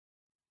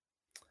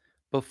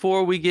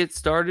Before we get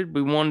started,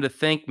 we wanted to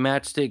thank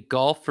Matchstick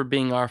Golf for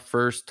being our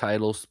first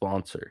title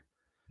sponsor.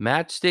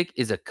 Matchstick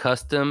is a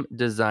custom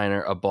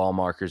designer of ball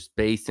markers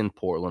based in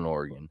Portland,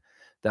 Oregon,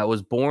 that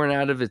was born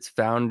out of its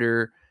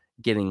founder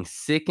getting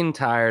sick and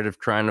tired of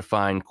trying to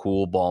find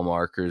cool ball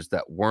markers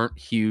that weren't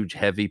huge,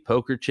 heavy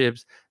poker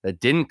chips that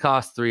didn't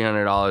cost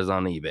 $300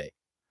 on eBay.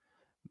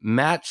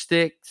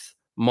 Matchstick's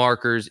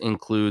markers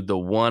include the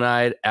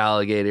one-eyed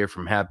alligator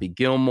from Happy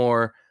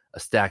Gilmore, a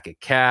stack of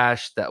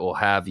cash that will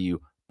have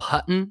you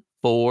putting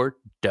for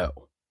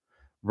dough.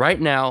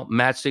 Right now,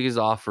 Matchstick is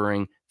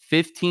offering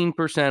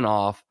 15%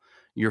 off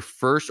your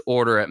first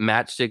order at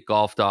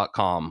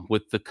matchstickgolf.com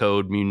with the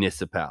code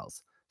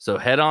MuniciPals. So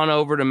head on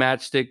over to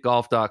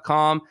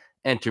matchstickgolf.com,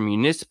 enter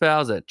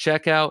MuniciPals at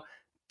checkout,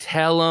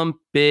 tell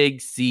them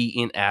Big C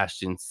in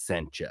Ashton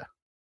sent you.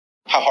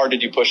 How hard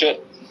did you push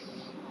it?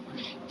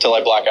 Till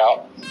I black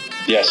out?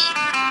 Yes.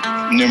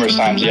 Numerous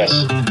times,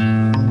 yes.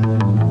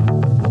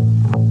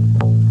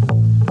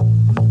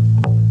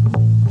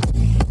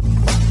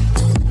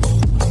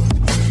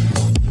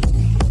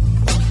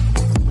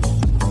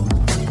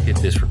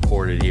 This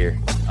recorded here.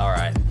 All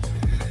right.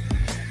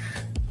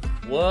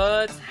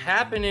 What's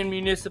happening,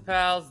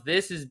 MuniciPals?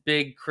 This is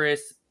Big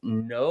Chris.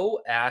 No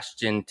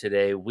Ashton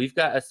today. We've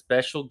got a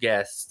special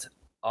guest,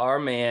 our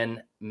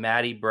man,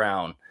 Matty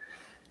Brown,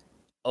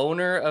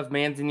 owner of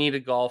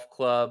Manzanita Golf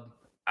Club.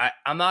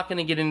 I'm not going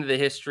to get into the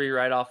history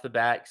right off the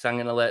bat because I'm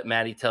going to let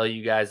Matty tell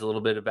you guys a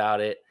little bit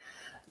about it.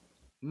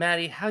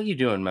 Matty, how you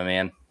doing, my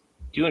man?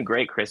 Doing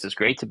great, Chris. It's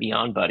great to be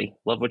on, buddy.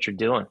 Love what you're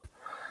doing.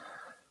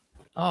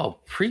 Oh,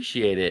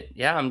 appreciate it.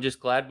 Yeah, I'm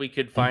just glad we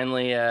could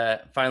finally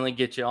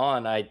get you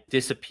on. I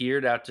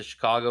disappeared out to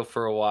Chicago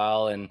for a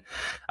while, and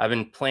I've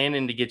been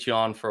planning to get you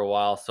on for a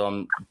while. So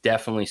I'm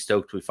definitely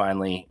stoked we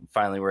finally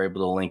were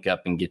able to link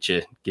up and get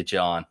you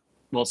on.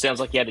 Well, it sounds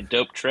like you had a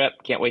dope trip.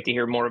 Can't wait to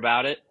hear more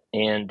about it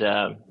and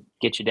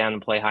get you down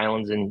and play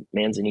Highlands and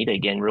Manzanita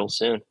again real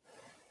soon.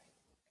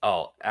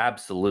 Oh,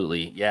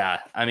 absolutely. Yeah.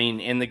 I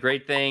mean, and the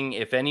great thing,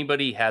 if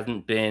anybody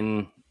hasn't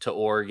been to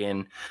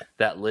Oregon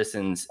that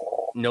listens,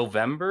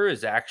 November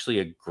is actually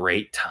a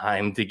great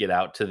time to get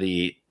out to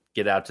the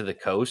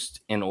coast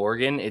in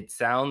Oregon. It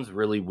sounds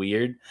really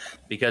weird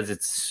because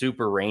it's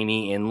super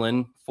rainy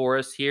inland for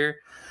us here,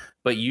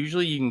 but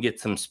usually you can get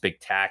some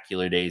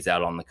spectacular days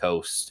out on the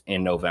coast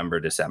in November,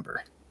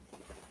 December.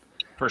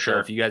 For sure. So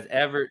if you guys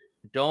ever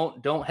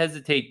don't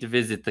hesitate to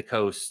visit the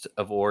coast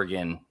of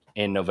Oregon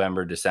in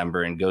November,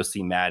 December and go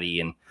see Matty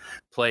and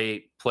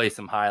play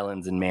some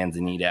Highlands and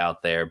Manzanita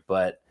out there.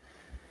 But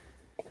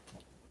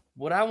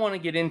what I want to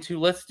get into,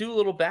 let's do a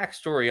little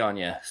backstory on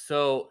you.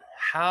 So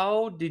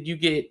how did you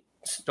get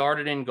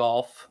started in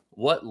golf?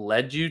 What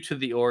led you to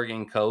the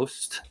Oregon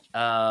coast? Give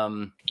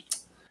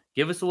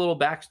us a little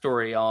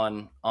backstory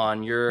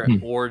on your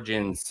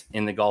origins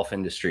in the golf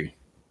industry.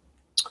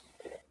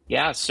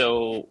 Yeah,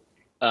 so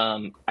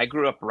I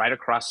grew up right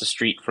across the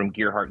street from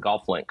Gearhart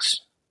Golf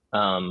Links,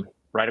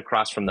 right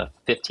across from the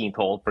 15th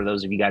hole. For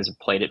those of you guys who have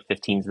played it,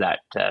 15's that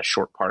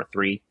short par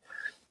 3.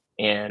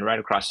 And right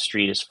across the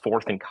street is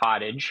 4th and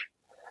Cottage.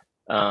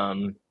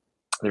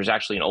 There's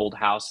actually an old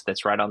house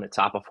that's right on the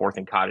top of 4th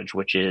and Cottage,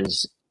 which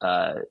is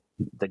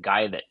the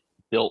guy that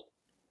built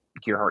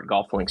Gearhart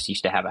Golf Links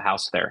used to have a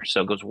house there.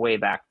 So it goes way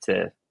back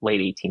to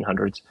late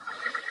 1800s.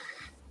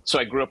 So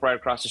I grew up right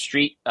across the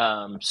street,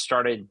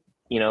 started,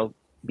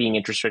 being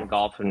interested in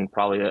golf, and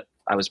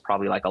I was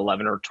probably like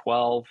 11 or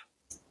 12.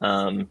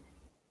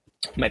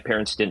 My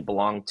parents didn't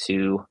belong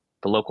to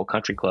the local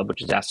country club,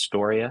 which is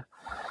Astoria.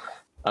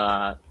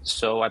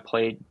 So I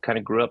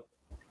grew up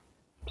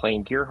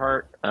playing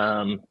Gearhart,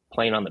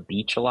 playing on the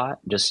beach a lot,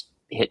 just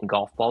hitting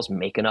golf balls,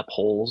 making up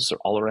holes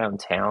all around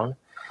town.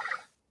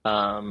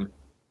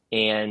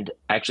 And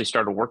I actually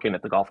started working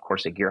at the golf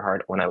course at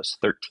Gearhart when I was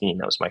 13.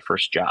 That was my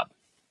first job.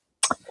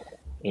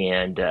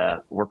 And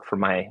worked for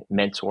my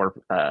mentor,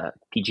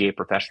 PGA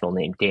professional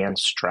named Dan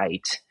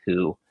Strite,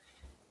 who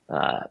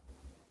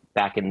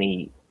back in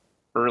the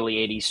early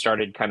 80s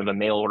started kind of a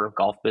mail order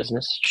golf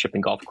business,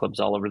 shipping golf clubs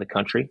all over the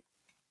country.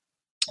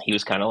 He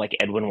was kind of like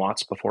Edwin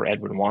Watts before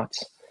Edwin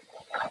Watts.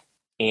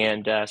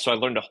 And so I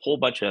learned a whole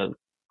bunch of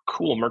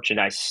cool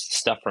merchandise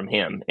stuff from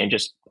him, and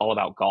just all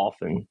about golf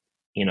and,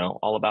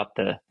 all about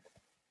the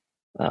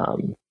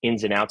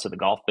ins and outs of the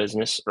golf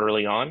business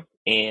early on.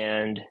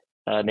 And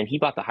then he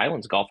bought the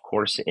Highlands Golf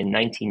Course in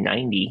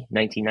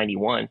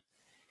 1991,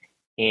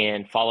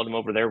 and followed him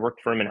over there,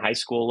 worked for him in high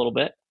school a little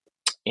bit.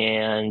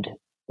 And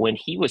when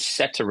he was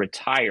set to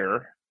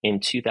retire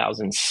in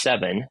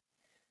 2007,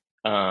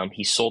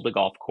 he sold the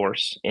golf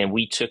course, and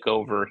we took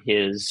over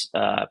his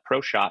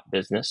pro shop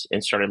business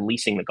and started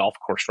leasing the golf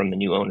course from the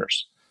new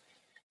owners.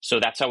 So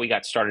that's how we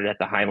got started at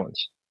the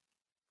Highlands.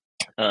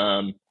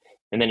 And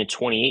then in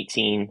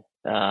 2018,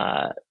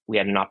 we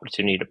had an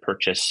opportunity to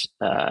purchase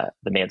the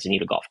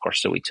Manzanita golf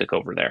course, so we took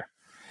over there.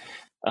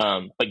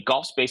 But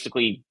golf's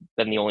basically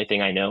been the only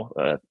thing I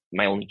know.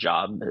 My only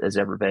job has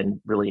ever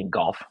been really in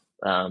golf.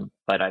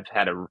 But I've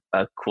had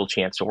a cool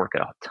chance to work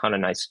at a ton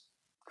of nice,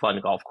 fun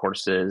golf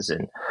courses,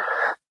 and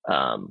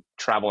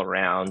travel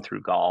around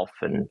through golf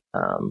and,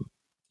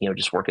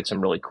 just work at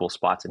some really cool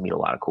spots and meet a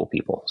lot of cool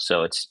people.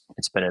 So it's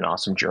been an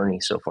awesome journey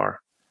so far.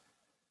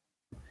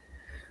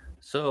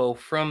 So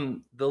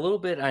from the little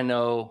bit I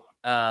know,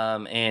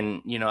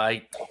 and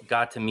I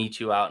got to meet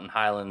you out in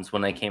Highlands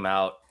when I came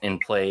out and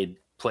played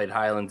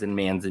Highlands in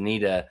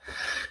Manzanita,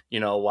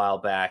 a while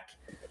back.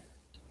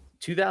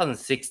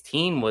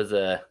 2016 was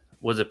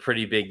a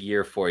pretty big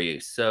year for you.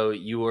 So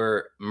you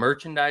were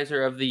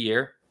merchandiser of the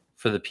year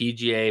for the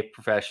PGA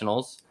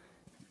Professionals,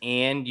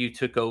 and you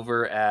took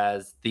over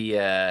as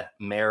the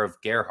mayor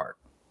of Gerhardt.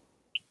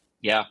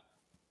 Yeah,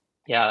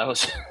 that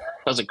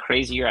was a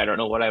crazy year. I don't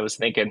know what I was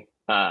thinking,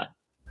 but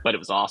it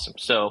was awesome.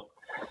 So,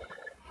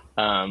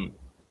 I've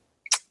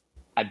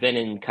been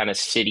in kind of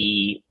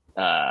city,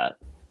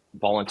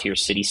 volunteer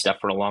city stuff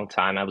for a long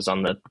time. I was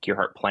on the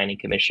Gerhardt Planning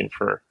Commission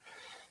for,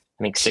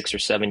 I think, 6 or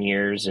 7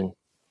 years, and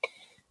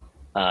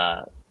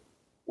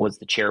was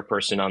the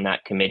chairperson on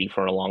that committee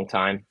for a long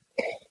time.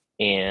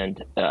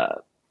 And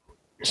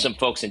some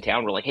folks in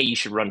town were like, "Hey, you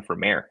should run for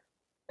mayor."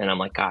 And I'm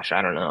like, "Gosh,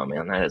 I don't know,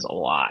 man. That is a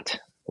lot.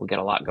 We got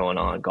a lot going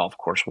on golf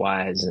course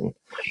wise and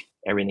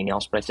everything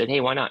else." But I said, "Hey,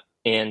 why not?"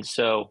 And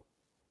so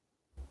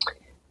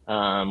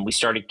we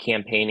started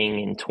campaigning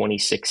in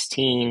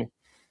 2016.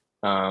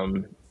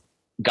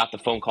 Got the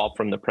phone call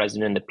from the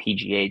president of the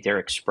PGA,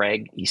 Derek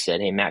Sprague. He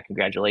said, "Hey, Matt,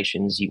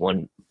 congratulations. You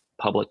won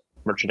Public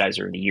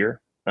Merchandiser of the Year."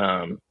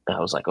 I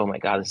was like, "Oh my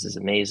God, this is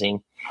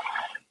amazing."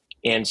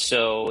 And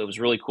so it was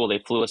really cool. They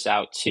flew us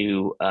out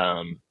to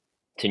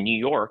New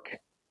York,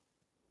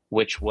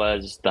 which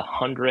was the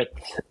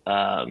 100th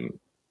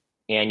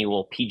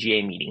annual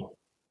PGA meeting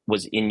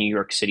was in New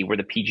York City, where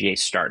the PGA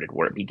started,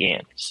 where it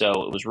began.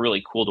 So it was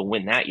really cool to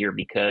win that year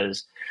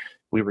because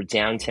we were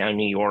downtown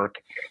New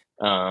York.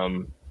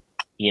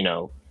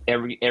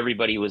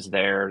 Everybody was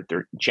there.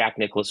 Jack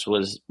Nicklaus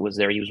was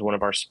there. He was one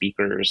of our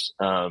speakers.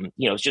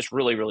 It was just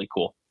really, really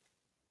cool.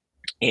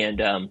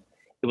 And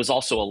it was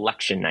also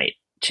election night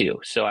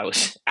too. So I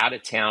was out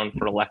of town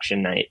for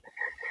election night,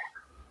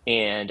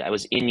 and I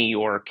was in New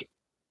York,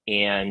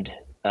 and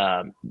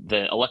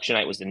the election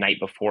night was the night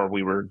before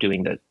we were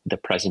doing the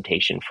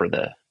presentation for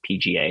the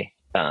PGA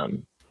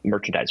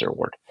Merchandiser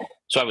Award.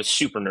 So I was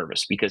super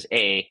nervous because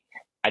I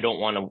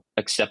don't want to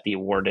accept the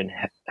award and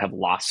have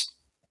lost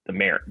the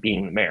mayor,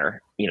 being the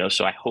mayor,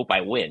 so I hope I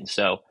win.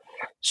 So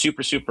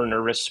super, super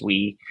nervous.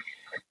 We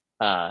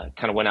kind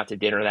of went out to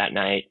dinner that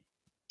night,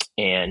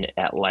 and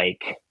at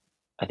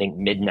I think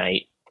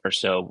midnight or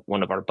so,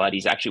 one of our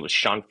buddies, actually was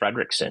Sean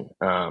Fredrickson,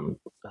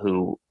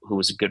 who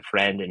was a good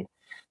friend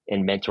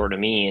and mentor to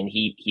me. And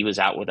he was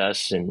out with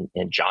us, and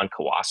John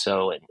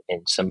Cawasso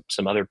and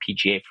some other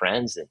PGA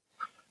friends. And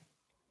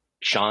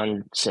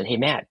Sean said, "Hey,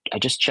 Matt, I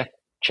just checked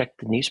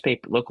the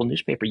local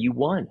newspaper. You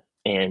won."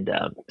 And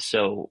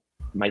so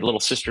my little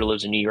sister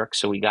lives in New York,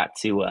 so we got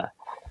to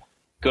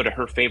go to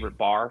her favorite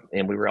bar,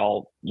 and we were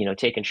all,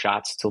 taking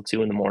shots till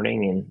 2 a.m.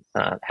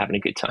 and having a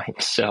good time.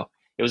 So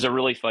it was a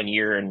really fun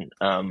year, and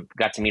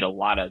got to meet a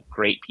lot of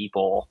great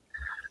people,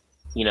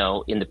 in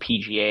the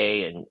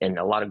PGA, and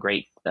a lot of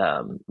great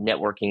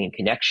networking and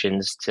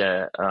connections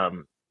to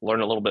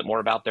learn a little bit more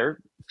about their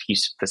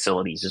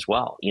facilities as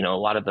well. A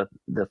lot of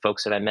the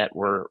folks that I met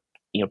were,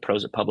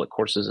 pros at public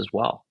courses as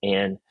well.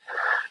 And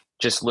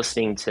just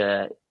listening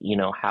to,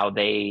 how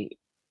they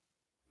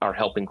are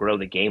helping grow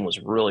the game was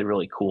really,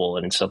 really cool,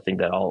 and something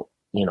that I'll,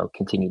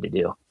 continue to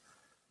do.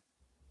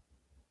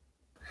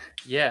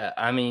 Yeah,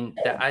 I mean,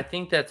 I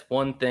think that's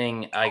one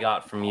thing I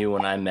got from you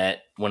when I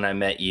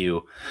met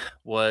you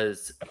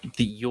was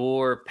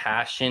your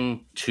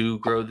passion to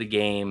grow the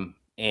game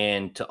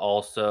and to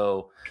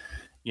also,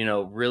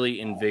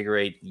 really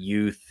invigorate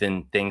youth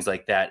and things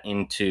like that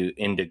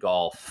into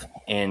golf.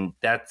 And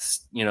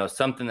that's,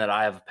 something that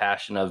I have a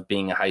passion of,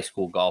 being a high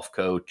school golf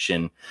coach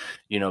and,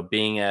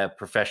 being a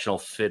professional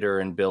fitter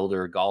and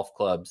builder of golf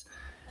clubs.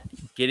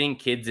 Getting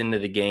kids into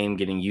the game,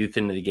 getting youth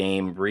into the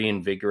game,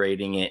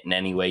 reinvigorating it in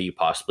any way you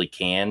possibly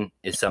can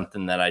is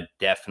something that I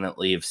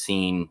definitely have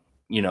seen,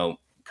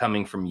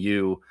 coming from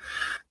you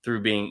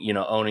through being,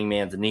 owning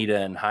Manzanita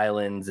and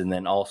Highlands, and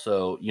then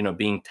also,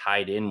 being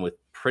tied in with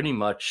pretty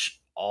much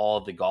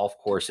all the golf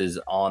courses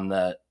on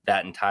that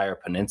entire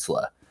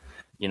peninsula.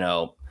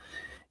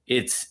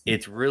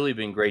 It's really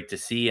been great to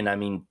see. And I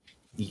mean,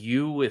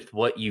 you with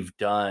what you've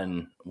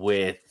done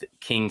with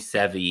King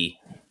Sevi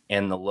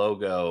and the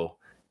logo,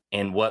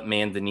 and what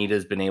Manzanita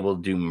has been able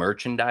to do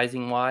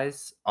merchandising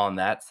wise on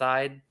that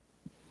side,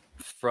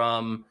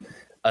 from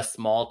a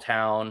small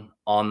town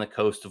on the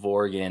coast of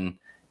Oregon,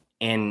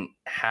 and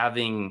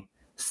having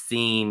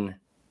seen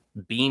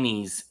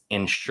beanies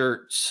and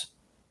shirts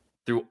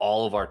through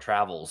all of our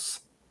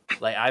travels.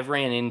 Like, I've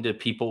ran into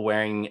people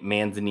wearing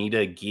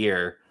Manzanita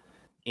gear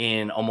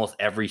in almost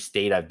every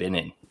state I've been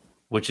in,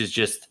 which is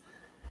just,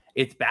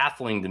 it's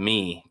baffling to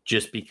me,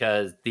 just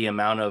because the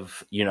amount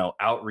of,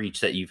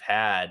 outreach that you've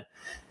had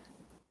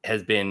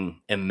has been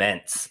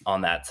immense on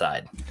that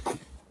side.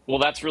 Well,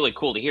 that's really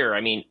cool to hear.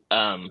 I mean,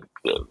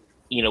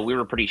 we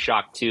were pretty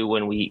shocked too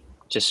when we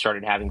just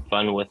started having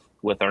fun with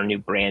with our new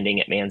branding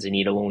at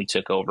Manzanita when we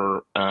took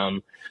over.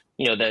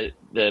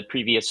 The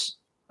previous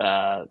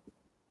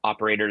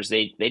operators,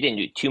 they didn't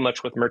do too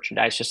much with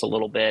merchandise, just a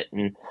little bit.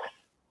 And,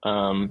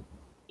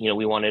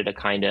 we wanted to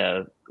kind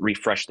of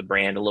refresh the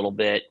brand a little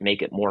bit,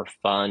 make it more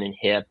fun and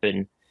hip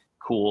and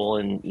cool.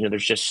 And,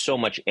 there's just so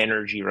much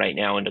energy right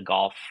now into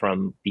golf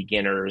from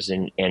beginners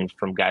and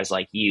from guys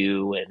like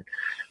you and,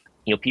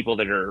 people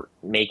that are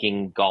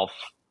making golf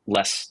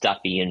less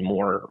stuffy and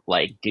more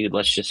like, dude,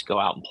 let's just go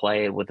out and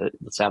play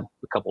let's have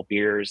a couple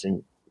beers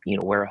and,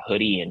 wear a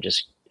hoodie and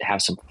just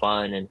have some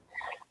fun. And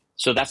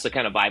so that's the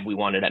kind of vibe we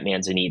wanted at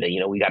Manzanita.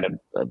 We got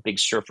a big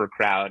surfer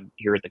crowd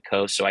here at the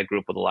coast. So I grew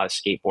up with a lot of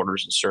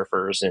skateboarders and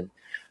surfers, and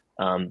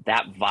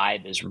that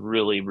vibe is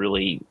really,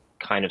 really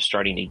kind of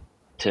starting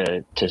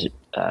to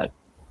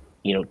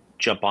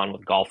jump on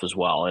with golf as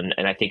well. And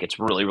I think it's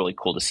really, really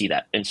cool to see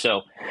that. And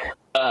so,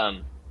 a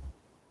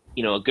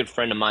good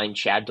friend of mine,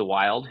 Chad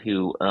DeWild,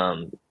 who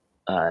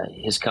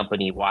his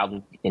company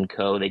Wild and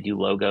Co. They do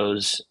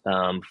logos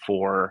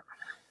for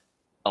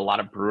a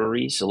lot of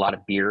breweries, a lot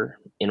of beer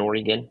in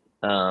Oregon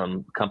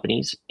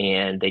companies,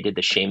 and they did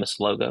the Seamus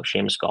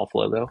Golf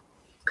logo.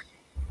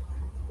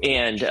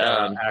 And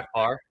shout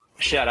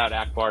out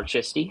Akbar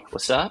Chisti,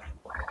 what's up?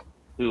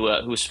 Who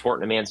was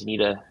sporting a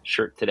Manzanita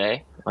shirt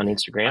today on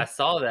Instagram. I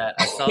saw that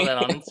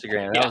on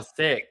Instagram. That was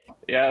sick.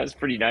 Yeah, it was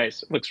pretty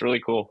nice. It looks really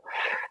cool.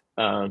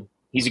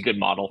 He's a good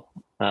model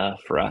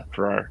for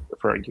our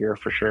gear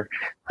for sure.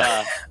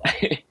 Us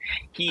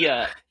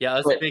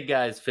big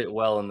guys fit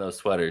well in those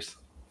sweaters.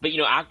 But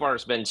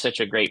Akbar's been such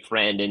a great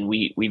friend, and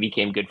we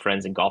became good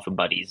friends and golfing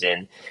buddies,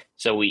 and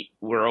so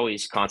we're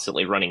always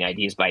constantly running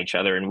ideas by each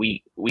other. And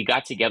we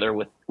got together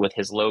with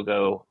his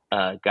logo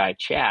guy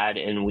Chad,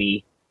 and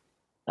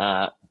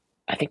I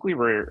think we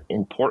were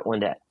in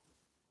Portland at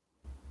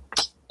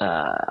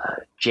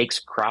Jake's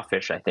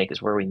Crawfish, I think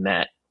is where we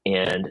met,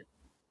 and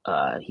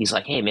he's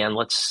like, "Hey man,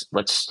 let's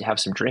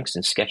have some drinks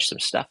and sketch some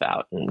stuff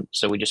out." And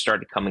so we just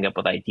started coming up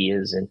with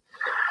ideas, and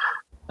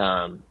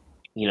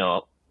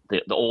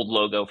the old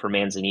logo for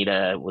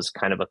Manzanita was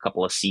kind of a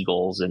couple of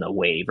seagulls and a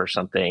wave or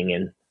something.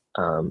 And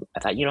I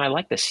thought, I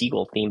like the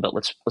seagull theme, but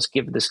let's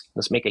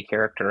make a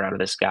character out of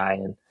this guy.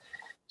 And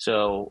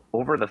so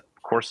over the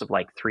course of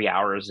like 3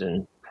 hours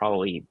and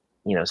probably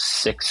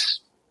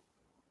 6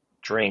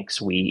 drinks,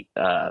 we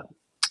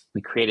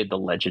created the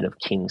legend of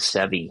King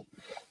Sevi,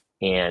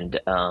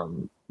 and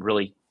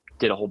really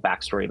did a whole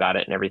backstory about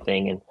it and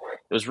everything. And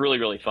it was really,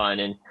 really fun.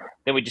 And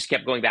then we just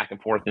kept going back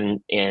and forth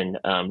and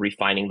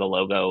refining the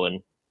logo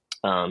and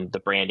the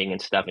branding and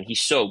stuff. And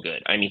he's so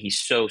good. I mean, he's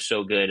so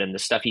good. And the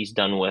stuff he's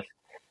done with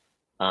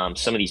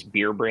some of these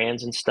beer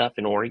brands and stuff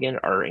in Oregon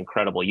are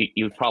incredible.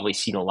 You've probably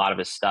seen a lot of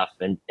his stuff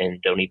and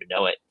don't even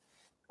know it.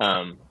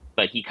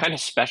 But he kind of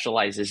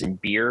specializes in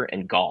beer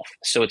and golf.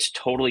 So it's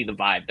totally the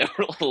vibe that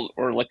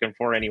we're looking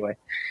for anyway.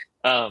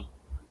 So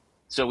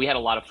we had a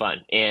lot of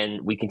fun,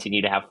 and we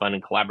continue to have fun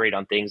and collaborate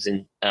on things.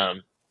 And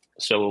we're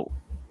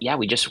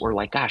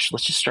like, gosh,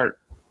 let's just start,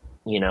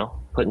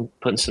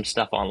 putting some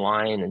stuff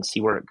online and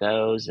see where it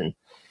goes. And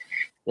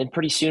then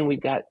pretty soon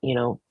we've got,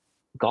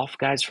 golf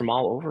guys from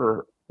all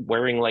over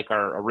wearing like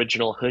our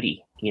original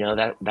hoodie.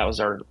 That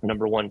was our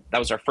number one. That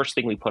was our first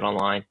thing we put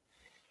online.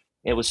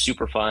 It was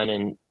super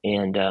fun.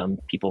 And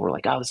people were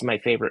like, oh, this is my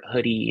favorite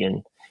hoodie.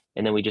 And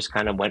then we just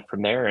kind of went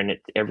from there. And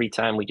every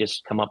time we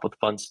just come up with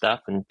fun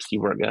stuff and see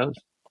where it goes.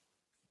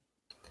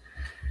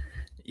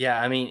 Yeah.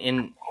 I mean,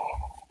 and,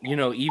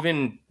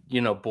 even,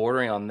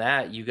 bordering on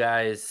that, you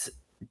guys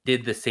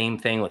did the same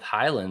thing with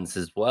Highlands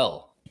as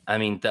well. I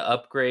mean, the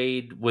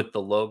upgrade with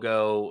the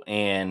logo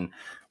and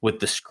with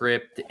the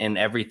script and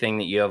everything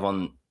that you have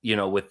on,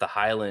 with the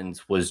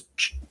Highlands was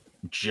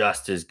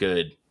just as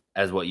good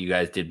as what you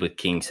guys did with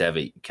King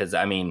Sevi. Because,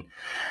 I mean,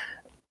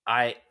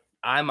 I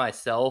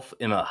myself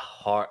am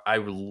I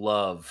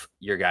love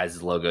your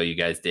guys' logo you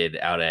guys did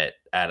out at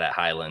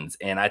Highlands.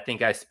 And I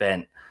think I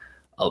spent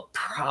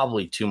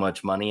probably too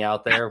much money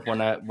out there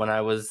when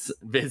I was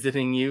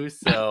visiting you.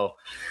 So,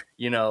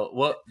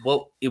 what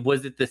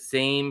was it the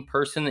same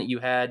person that you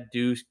had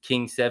do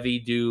King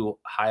Sevi do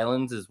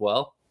Highlands as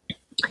well?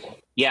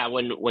 Yeah.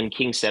 When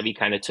King Sevi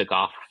kind of took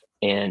off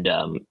and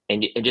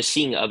just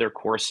seeing other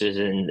courses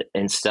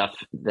and stuff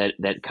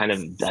that kind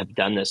of have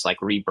done this, like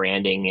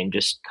rebranding and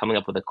just coming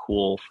up with a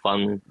cool,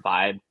 fun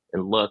vibe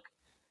and look.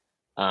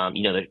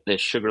 The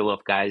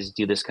Sugarloaf guys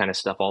do this kind of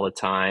stuff all the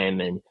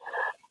time. And,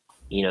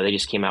 they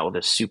just came out with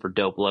a super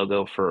dope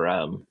logo for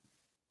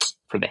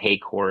the Hay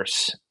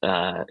course,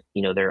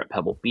 they're at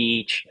Pebble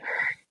Beach.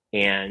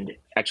 And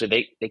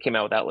actually they came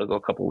out with that logo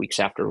a couple of weeks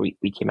after we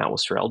came out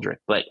with Sir Eldrick.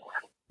 But,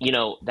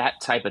 that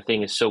type of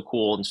thing is so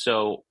cool. And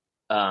so,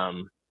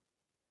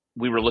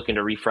 we were looking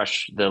to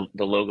refresh the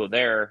logo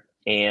there,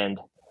 and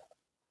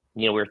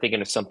we were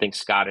thinking of something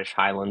Scottish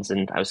Highlands,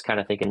 and I was kind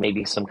of thinking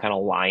maybe some kind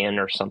of lion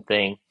or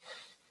something.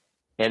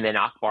 And then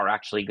Akbar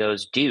actually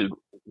goes, dude,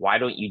 why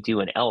don't you do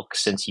an elk,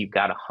 since you've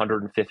got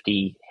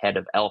 150 head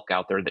of elk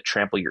out there that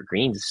trample your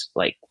greens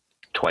like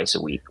twice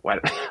a week. Why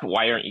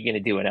aren't you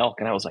going to do an elk?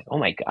 And I was like, oh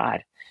my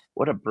God,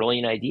 what a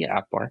brilliant idea,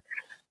 Akbar.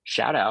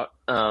 Shout out.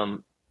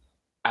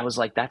 I was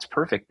like, that's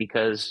perfect,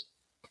 because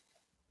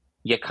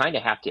you kind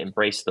of have to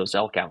embrace those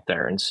elk out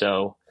there. And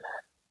so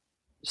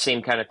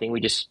same kind of thing.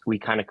 We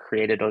kind of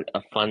created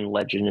a fun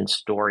legend and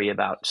story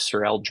about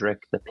Sir Eldrick,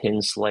 the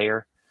pin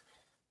slayer,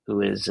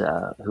 who is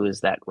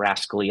that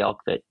rascally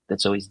elk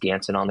that's always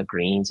dancing on the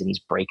greens, and he's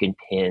breaking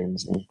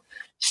pins and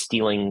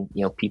stealing,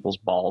 people's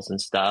balls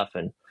and stuff.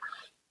 And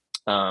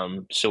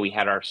so we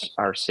had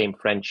our same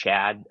friend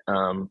Chad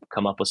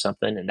come up with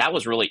something, and that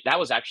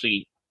was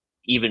actually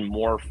even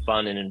more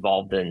fun and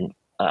involved than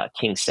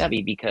King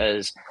Sebi,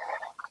 because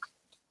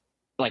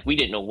like we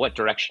didn't know what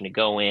direction to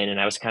go in, and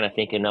I was kind of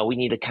thinking, no, we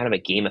need a kind of a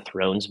Game of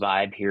Thrones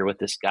vibe here with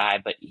this guy,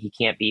 but he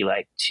can't be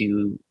like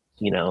too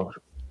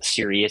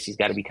serious. He's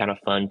got to be kind of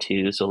fun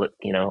too. So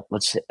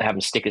let's have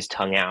him stick his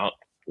tongue out,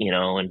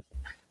 and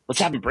let's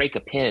have him break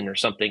a pin or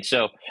something.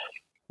 So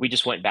we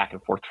just went back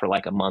and forth for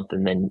like a month,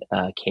 and then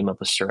came up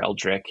with Sir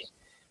Eldrick,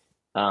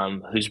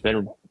 who's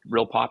been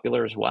real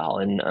popular as well,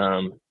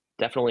 and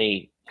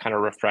definitely kind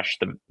of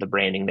refreshed the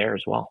branding there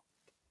as well.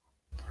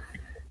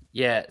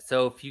 Yeah.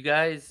 So if you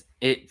guys,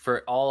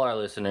 for all our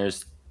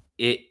listeners,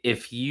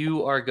 if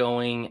you are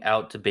going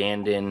out to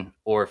Bandon,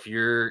 or if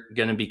you're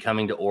going to be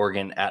coming to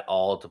Oregon at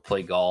all to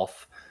play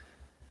golf,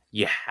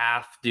 you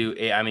have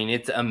to, I mean,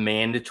 it's a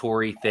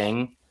mandatory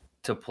thing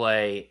to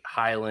play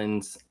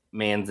Highlands,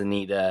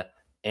 Manzanita.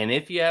 And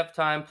if you have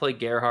time, play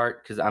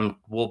Gerhardt, because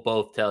we'll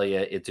both tell you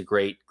it's a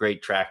great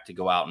track to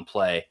go out and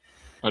play.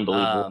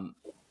 Unbelievable.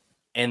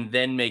 And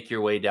then make your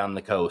way down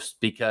the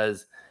coast,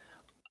 because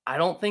I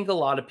don't think a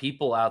lot of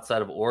people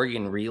outside of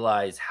Oregon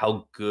realize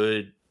how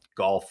good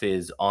golf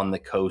is on the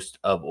coast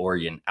of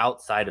Oregon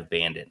outside of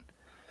Bandon.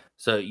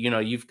 So,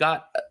 you've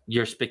got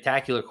your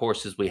spectacular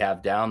courses we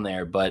have down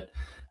there, but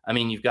I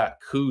mean, you've got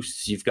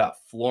Coos, you've got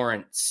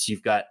Florence,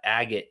 you've got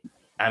Agate.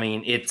 I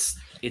mean, it's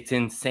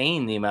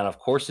insane the amount of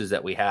courses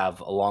that we have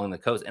along the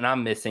coast, and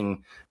I'm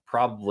missing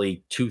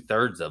probably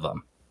 2/3 of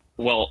them.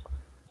 Well,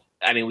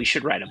 I mean, we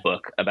should write a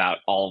book about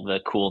all the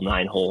cool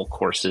 9-hole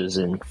courses,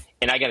 and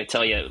I got to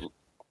tell you,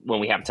 when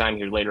we have time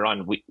here later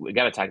on, we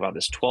got to talk about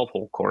this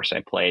 12-hole course I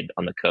played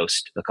on the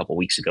coast a couple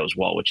weeks ago as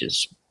well, which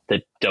is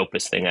the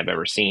dopest thing I've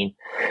ever seen.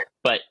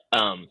 But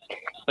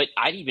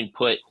I'd even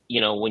put,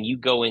 when you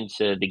go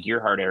into the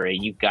Gerhardt area,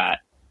 you've got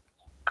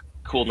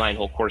cool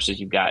 9-hole courses.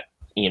 You've got,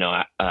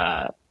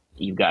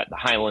 you've got the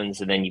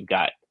Highlands, and then you've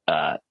got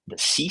the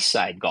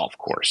Seaside Golf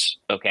Course.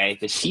 Okay.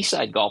 The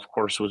Seaside Golf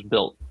Course was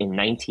built in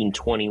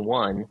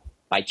 1921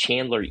 by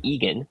Chandler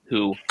Egan,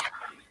 who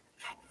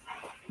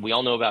we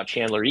all know about.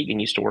 Chandler Egan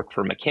used to work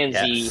for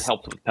Mackenzie, yes,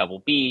 helped with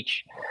Pebble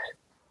Beach.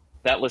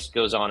 That list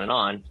goes on and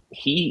on.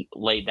 He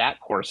laid that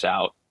course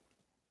out,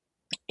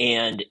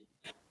 and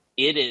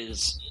it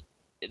is,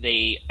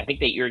 I think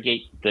they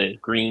irrigate the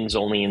greens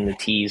only in the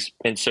tees.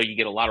 And so you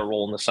get a lot of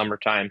roll in the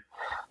summertime.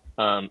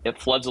 It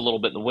floods a little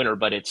bit in the winter,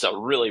 but it's a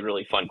really,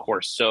 really fun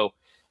course. So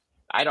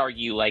I'd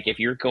argue, like, if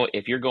you're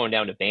going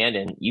down to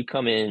Bandon, you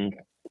come in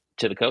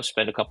to the coast,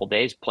 spend a couple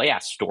days, play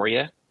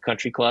Astoria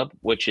Country Club,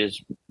 which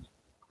is,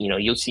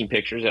 you've seen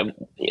pictures of,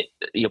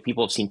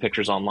 people have seen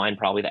pictures online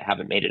probably that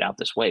haven't made it out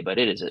this way, but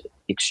it is an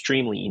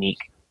extremely unique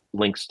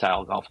link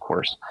style golf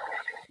course.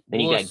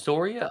 Then will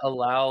Astoria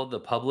allow the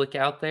public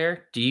out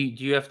there? Do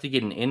you have to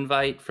get an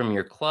invite from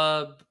your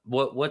club?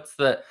 What's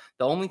the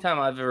only time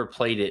I've ever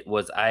played it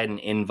was I had an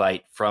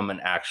invite from an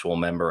actual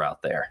member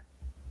out there.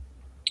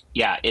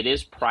 Yeah, it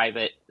is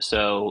private,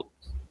 so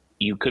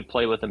you could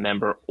play with a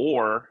member,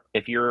 or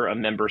if you're a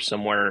member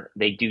somewhere,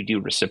 they do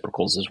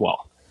reciprocals as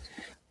well.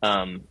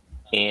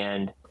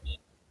 And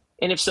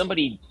if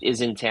somebody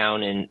is in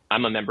town, and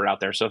I'm a member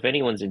out there, so if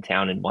anyone's in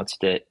town and wants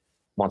to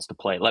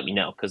play, let me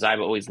know, because I've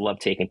always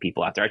loved taking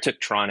people out there. I took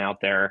Tron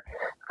out there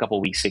a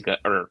couple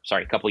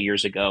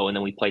years ago, and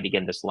then we played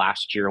again this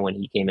last year when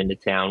he came into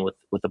town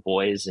with the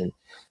boys, and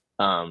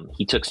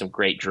he took some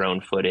great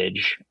drone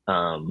footage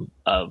of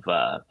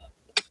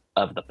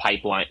the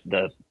pipeline,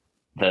 the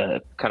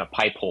kind of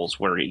pipe holes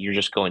where you're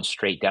just going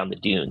straight down the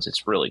dunes.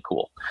 It's really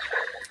cool.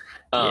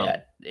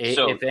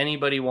 If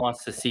anybody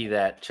wants to see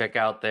that, check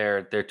out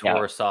their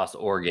Tour Sauce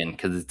Oregon,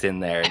 because it's in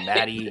there. And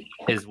Matty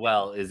as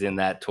well is in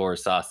that Tour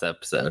Sauce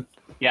episode.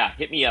 Yeah,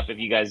 hit me up if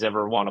you guys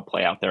ever want to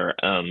play out there.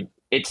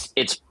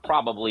 It's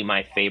probably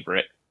my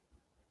favorite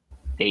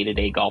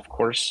day-to-day golf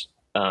course.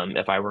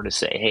 If I were to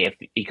say, hey, if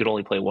you could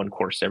only play one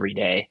course every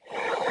day,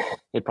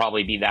 it'd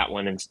probably be that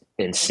one,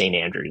 and St.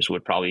 Andrews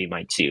would probably be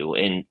my two.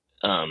 And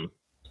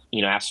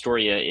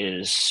Astoria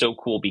is so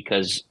cool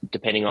because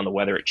depending on the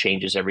weather, it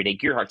changes every day.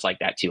 Gerhardt's like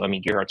that too. I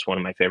mean, Gerhardt's one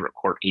of my favorite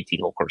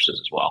 18-hole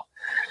courses as well.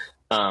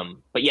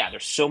 But yeah,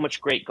 there's so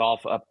much great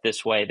golf up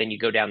this way. Then you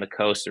go down the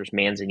coast, there's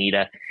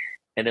Manzanita.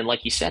 And then,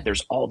 like you said,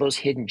 there's all those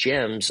hidden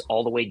gems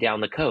all the way down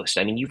the coast.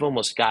 I mean, you've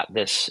almost got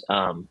this,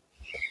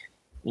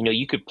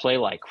 you could play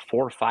like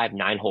 4 or 5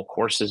 9-hole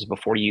courses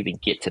before you even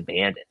get to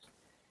Bandon.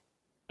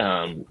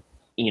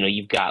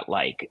 You've got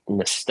like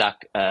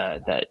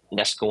the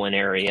Nescoin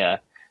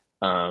area.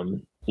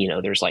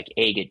 there's like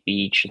Agate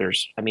Beach.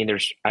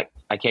 I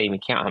can't even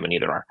count how many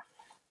there are.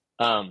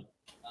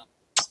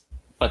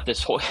 But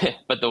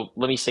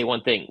let me say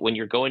one thing. When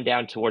you're going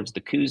down towards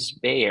the Coos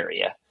Bay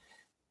area,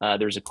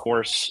 there's a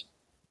course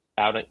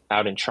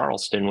out in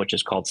Charleston, which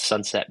is called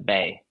Sunset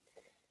Bay,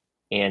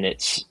 and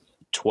it's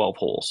 12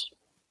 holes,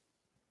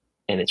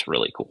 and it's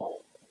really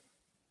cool.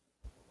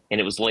 And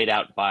it was laid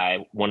out by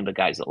one of the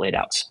guys that laid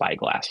out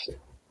Spyglass.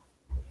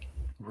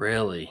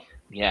 Really?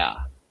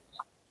 Yeah.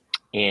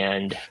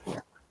 And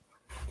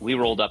we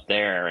rolled up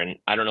there, and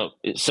I don't know,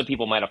 some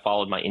people might have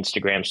followed my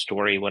Instagram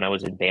story when I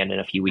was in Bandon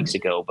a few weeks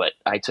ago, but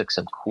I took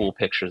some cool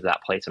pictures of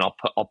that place, and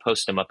I'll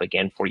post them up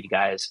again for you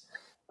guys,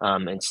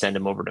 and send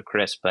them over to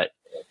Chris. But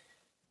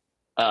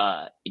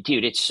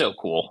dude, it's so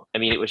cool. I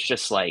mean, it was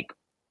just like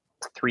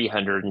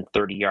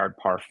 330-yard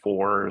par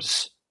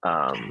fours,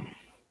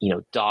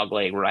 dog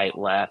leg right,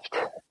 left,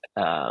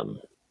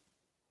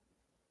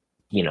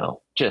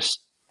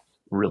 just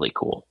really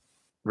cool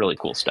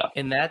stuff.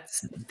 And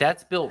that's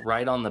built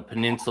right on the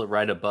peninsula,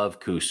 right above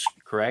Coos,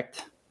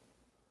 correct?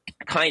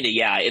 Kind of,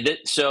 yeah.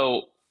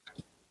 So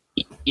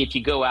if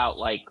you go out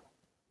like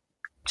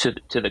to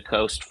the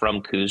coast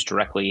from Coos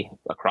directly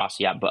across,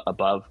 but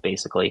above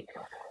basically,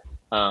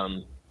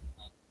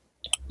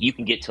 you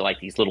can get to like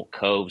these little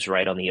coves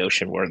right on the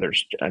ocean where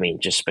there's,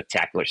 just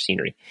spectacular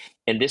scenery.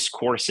 And this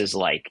course is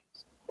like,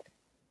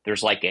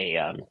 there's like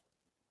a,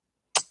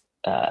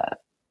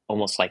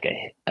 almost like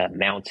a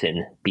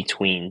mountain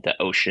between the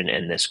ocean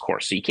and this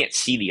course. So you can't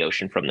see the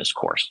ocean from this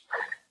course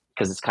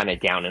because it's kind of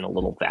down in a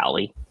little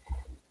valley.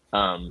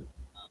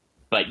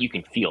 But you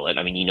can feel it.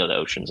 The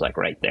ocean's like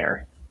right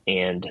there.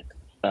 And,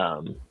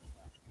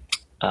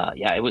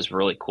 it was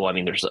really cool.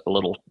 There's a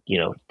little,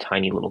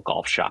 tiny little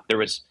golf shop.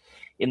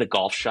 In the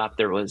golf shop,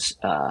 there was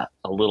a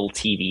little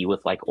TV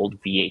with like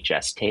old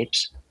VHS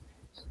tapes.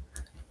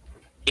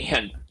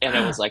 And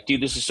I was like,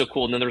 dude, this is so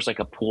cool. And then there was like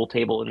a pool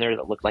table in there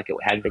that looked like it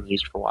hadn't been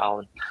used for a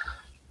while.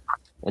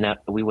 And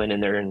we went in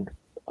there, and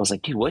I was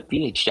like, dude, what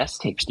VHS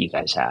tapes do you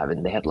guys have?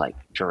 And they had like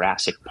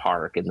Jurassic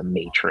Park and The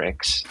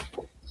Matrix.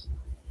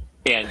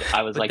 And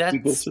I was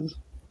dude, this is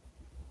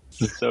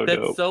so dope.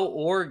 That's so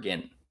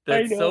Oregon.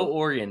 That's so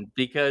Oregon,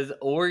 because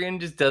Oregon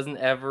just doesn't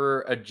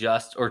ever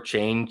adjust or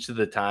change to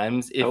the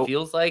times. It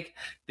feels like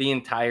the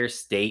entire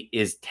state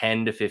is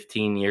 10 to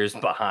 15 years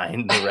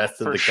behind the rest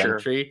of the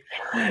country.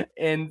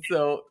 And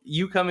so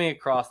you coming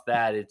across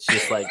that, it's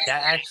just like,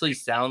 that actually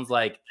sounds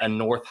like a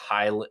North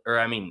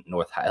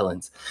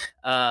Highlands,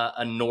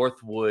 a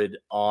Northwood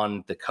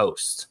on the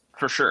coast.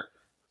 For sure.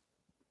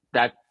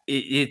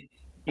 You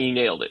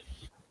nailed it.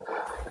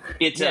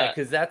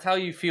 Because that's how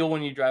you feel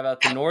when you drive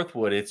out to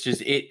Northwood. It's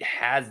just, it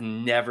has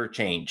never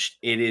changed.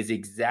 It is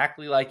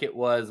exactly like it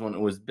was when it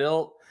was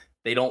built.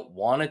 They don't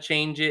want to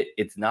change it.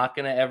 It's not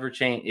going to ever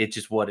change. It's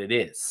just what it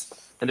is.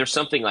 And there's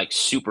something like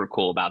super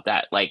cool about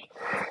that. Like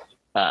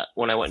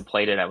when I went and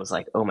played it, I was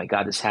like, oh my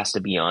God, this has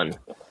to be on,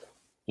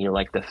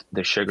 like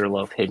the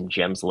Sugarloaf Hidden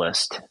Gems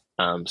list.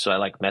 So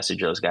I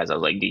messaged those guys. I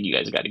was like, dude, you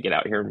guys got to get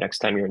out here next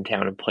time you're in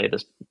town and play.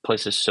 This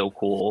place is so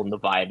cool, and the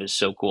vibe is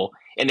so cool.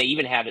 And they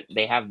even had it.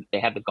 They have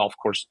the golf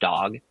course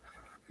dog,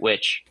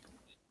 which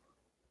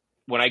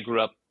when I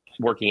grew up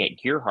working at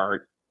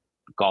Gearhart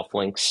Golf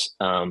Links,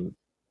 and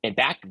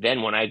back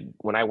then when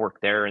I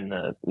worked there in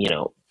the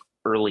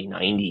early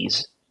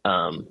 '90s,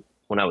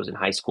 when I was in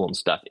high school and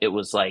stuff, it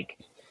was like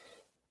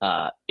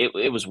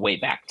it was way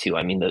back too.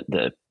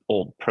 The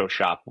old pro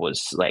shop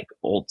was like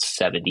old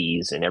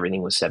 70s, and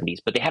everything was 70s,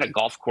 but they had a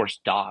golf course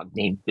dog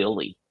named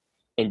Billy,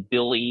 and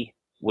Billy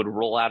would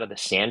roll out of the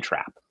Sand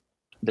Trap.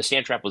 The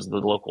Sand Trap was the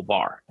local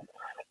bar,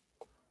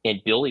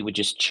 and Billy would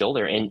just chill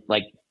there. And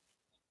like,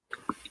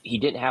 he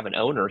didn't have an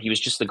owner. He was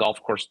just the golf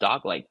course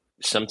dog. Like,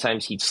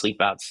 sometimes he'd sleep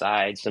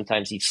outside,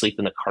 sometimes he'd sleep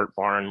in the cart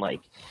barn,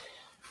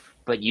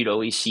 but you'd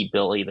always see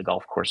Billy, the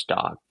golf course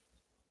dog.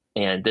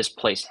 And this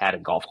place had a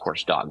golf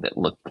course dog that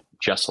looked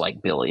just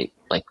like Billy,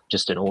 like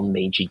just an old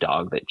mangy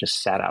dog that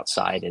just sat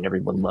outside and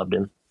everyone loved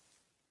him.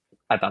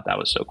 I thought that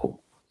was so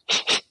cool.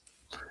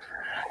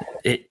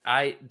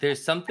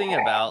 There's something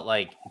about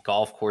like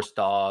golf course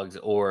dogs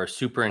or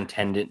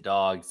superintendent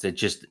dogs that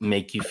just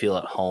make you feel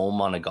at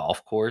home on a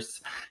golf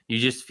course. You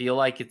just feel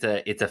like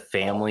it's a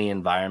family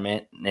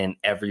environment and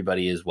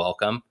everybody is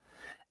welcome.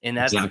 And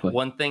that's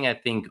one thing I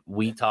think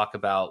we talk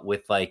about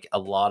with like a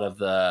lot of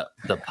the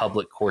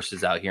public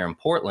courses out here in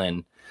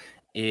Portland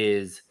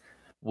is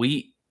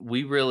we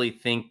really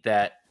think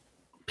that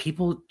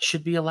people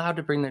should be allowed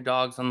to bring their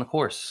dogs on the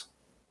course.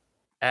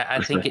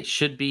 I think it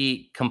should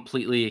be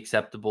completely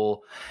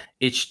acceptable.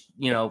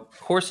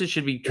 Courses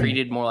should be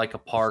treated more like a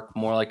park,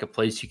 more like a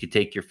place you could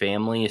take your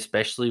family,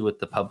 especially with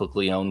the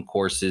publicly owned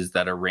courses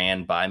that are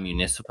ran by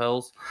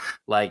MuniciPals.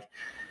 Like,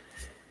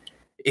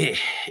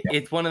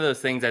 it's one of those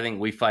things I think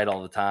we fight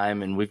all the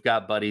time, and we've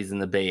got buddies in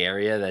the Bay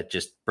Area that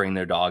just bring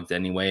their dogs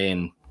anyway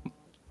and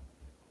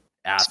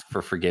ask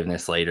for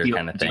forgiveness later,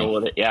 kind of thing. Deal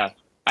with it. Yeah,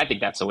 I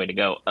think that's the way to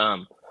go.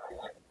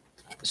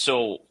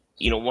 So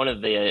one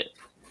of the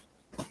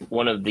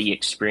one of the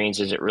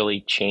experiences that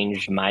really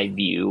changed my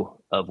view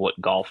of what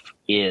golf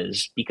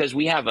is, because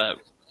we have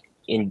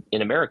in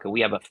America,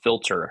 we have a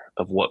filter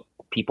of what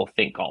people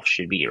think golf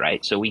should be,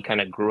 right? So we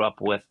kind of grew up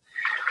with,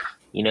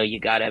 you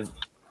got to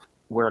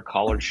wear a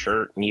collared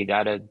shirt and you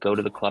got to go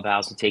to the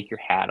clubhouse and take your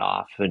hat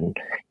off. And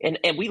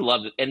we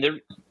love it.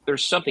 And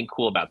there's something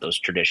cool about those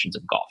traditions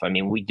of golf. I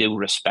mean, we do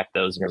respect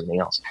those and everything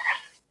else.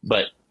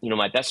 But,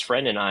 my best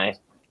friend and I,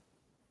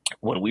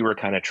 when we were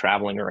kind of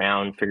traveling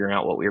around, figuring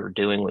out what we were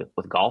doing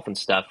with golf and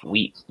stuff,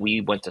 we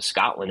went to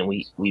Scotland and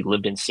we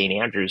lived in St.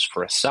 Andrews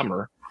for a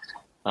summer.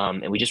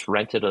 And we just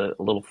rented a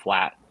little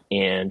flat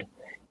and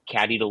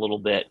caddied a little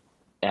bit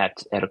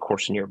at a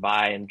course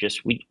nearby. And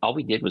all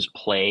we did was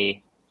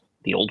play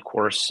the old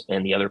course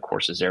and the other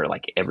courses there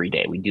like every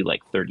day. We do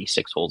like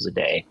 36 holes a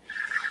day,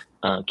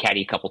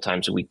 caddy a couple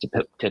times a week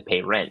to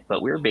pay rent.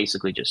 But we were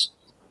basically just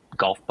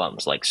golf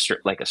bums, like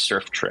a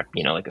surf trip,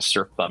 like a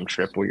surf bum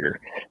trip where you're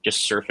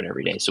just surfing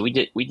every day. So we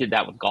did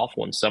that with golf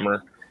one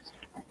summer,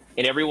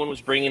 and everyone was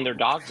bringing their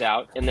dogs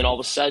out. And then all of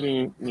a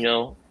sudden,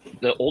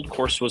 the old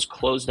course was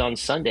closed on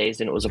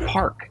Sundays and it was a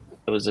park.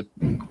 It was a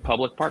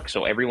public park.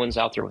 So everyone's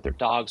out there with their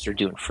dogs. They're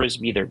doing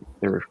Frisbee.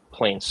 They're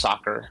playing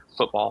soccer,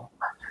 football.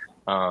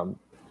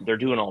 They're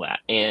doing all that.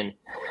 And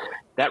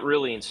that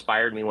really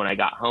inspired me when I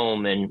got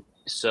home. And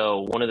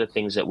so one of the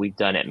things that we've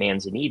done at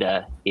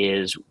Manzanita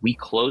is we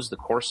close the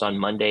course on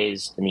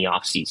Mondays in the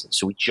off season.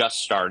 So we just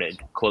started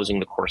closing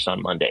the course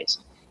on Mondays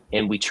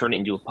and we turn it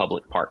into a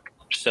public park.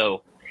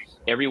 So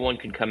everyone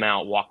can come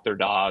out, walk their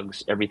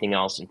dogs, everything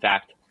else. In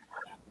fact,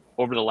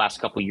 over the last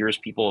couple of years,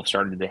 people have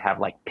started to have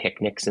like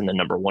picnics in the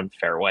number one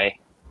fairway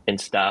and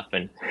stuff.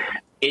 And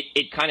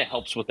it kind of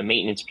helps with the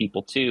maintenance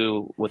people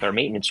too, with our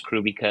maintenance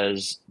crew,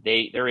 because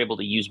they're able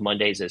to use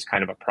Mondays as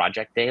kind of a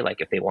project day.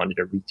 Like if they wanted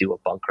to redo a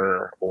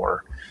bunker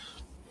or,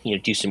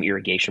 do some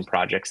irrigation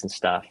projects and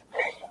stuff,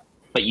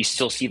 but you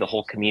still see the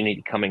whole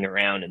community coming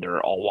around and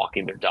they're all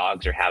walking their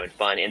dogs or having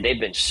fun. And they've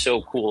been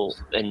so cool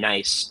and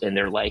nice. And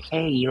they're like,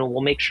 hey,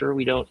 we'll make sure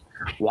we don't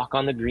walk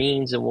on the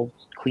greens and we'll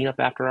clean up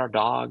after our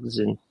dogs.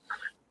 And,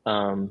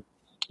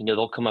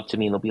 they'll come up to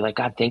me and they'll be like,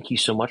 God, thank you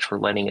so much for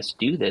letting us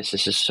do this.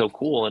 This is so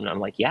cool. And I'm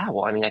like, yeah,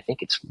 well, I mean, I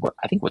think it's what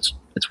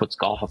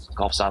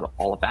golf's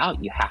all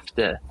about. You have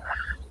to,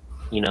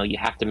 you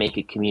have to make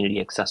it community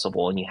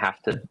accessible and you have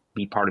to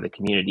be part of the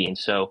community. And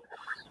so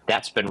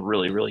that's been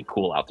really, really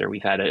cool out there.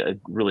 We've had a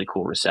really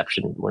cool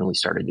reception when we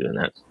started doing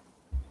that.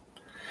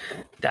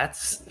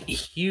 That's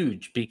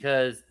huge,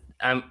 because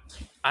I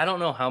don't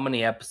know how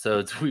many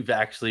episodes we've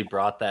actually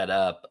brought that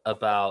up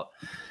about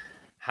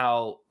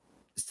how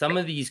some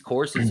of these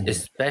courses,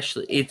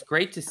 especially, it's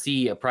great to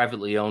see a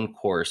privately owned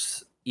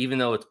course, even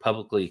though it's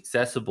publicly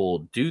accessible,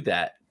 do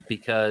that,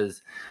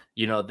 because,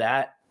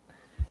 that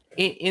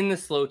in the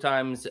slow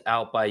times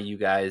out by you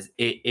guys,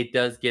 it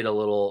does get a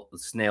little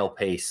snail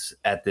pace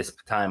at this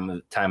time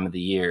of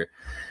the year.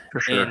 For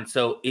sure. And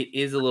so it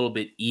is a little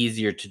bit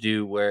easier to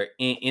do, where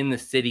in the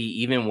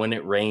city, even when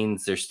it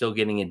rains, they're still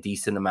getting a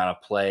decent amount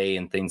of play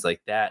and things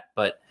like that.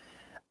 But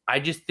I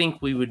just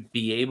think we would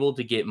be able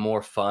to get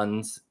more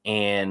funds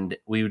and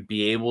we would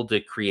be able to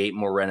create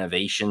more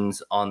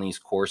renovations on these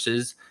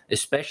courses,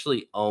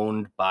 especially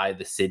owned by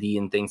the city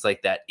and things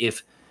like that,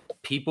 if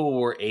people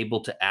were able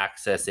to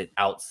access it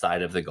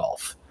outside of the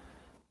golf.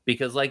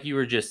 Because like you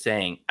were just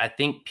saying, I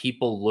think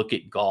people look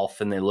at golf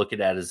and they look at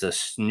it as a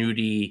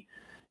snooty,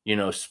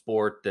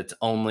 sport that's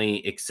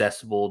only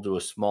accessible to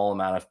a small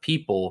amount of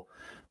people,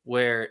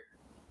 where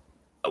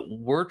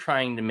we're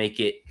trying to make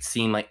it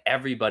seem like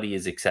everybody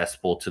is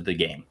accessible to the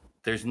game.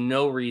 There's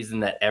no reason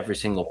that every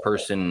single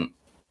person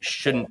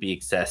shouldn't be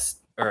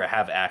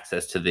have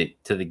access to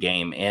the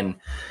game. And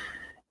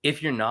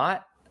if you're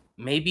not,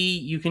 maybe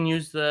you can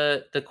use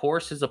the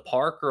course as a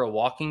park or a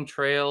walking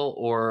trail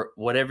or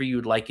whatever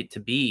you'd like it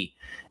to be.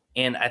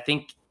 And I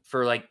think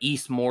for like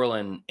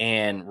Eastmoreland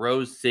and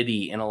Rose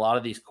City and a lot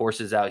of these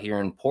courses out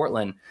here in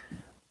Portland,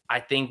 I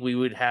think we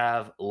would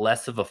have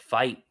less of a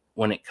fight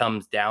when it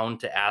comes down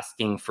to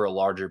asking for a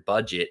larger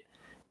budget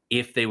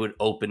if they would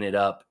open it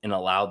up and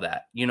allow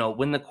that.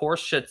 When the course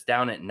shuts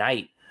down at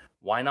night,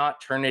 why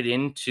not turn it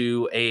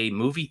into a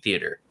movie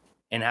theater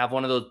and have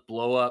one of those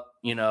blow up,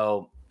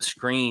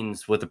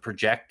 screens with a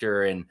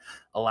projector and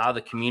allow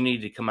the community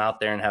to come out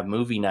there and have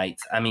movie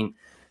nights? I mean,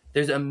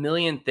 there's a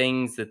million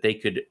things that they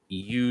could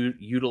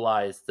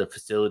utilize the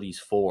facilities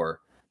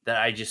for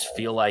that I just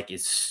feel like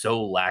is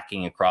so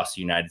lacking across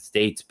the United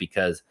States,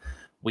 because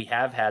we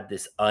have had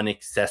this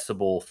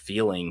inaccessible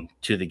feeling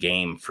to the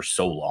game for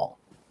so long.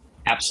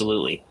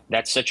 Absolutely.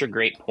 That's such a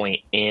great point.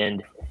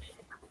 And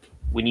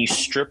when you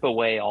strip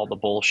away all the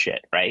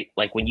bullshit, right?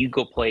 Like when you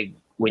go play,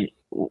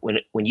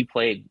 when you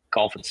play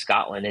golf in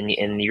Scotland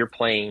and you're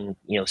playing,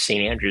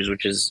 St. Andrews,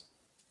 which is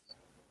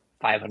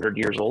 500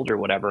 years old or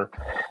whatever,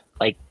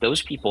 like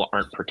those people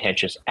aren't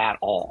pretentious at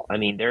all. I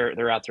mean,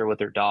 they're out there with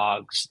their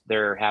dogs,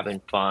 they're having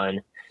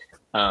fun.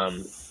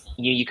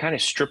 you kind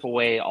of strip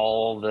away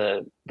all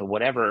the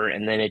whatever,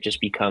 and then it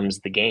just becomes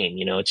the game.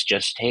 It's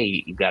just,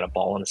 hey, you've got a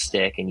ball and a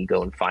stick, and you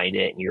go and find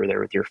it, and you're there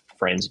with your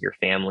friends and your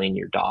family and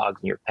your dogs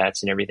and your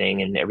pets and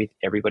everything, and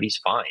everybody's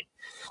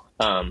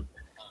fine.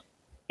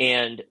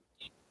 And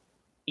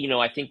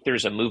I think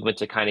there's a movement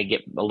to kind of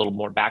get a little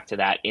more back to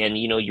that. And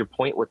your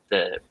point with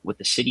the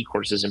city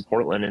courses in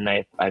Portland, and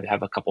I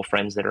have a couple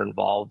friends that are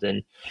involved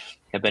and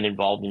have been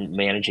involved in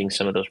managing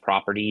some of those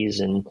properties,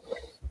 and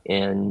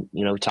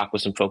talked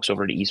with some folks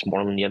over to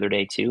Eastmoreland the other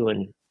day too.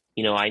 And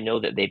I know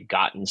that they've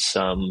gotten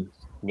some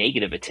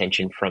negative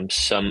attention from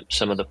some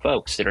of the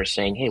folks that are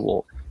saying, hey,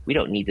 well, we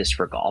don't need this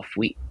for golf.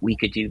 We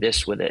could do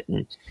this with it.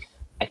 And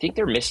I think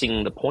they're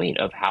missing the point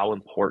of how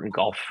important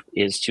golf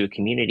is to a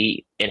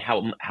community, and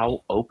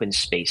how open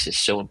space is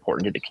so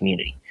important to the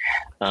community,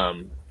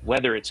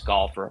 whether it's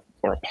golf or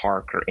a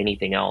park or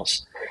anything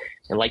else.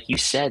 And like you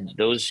said,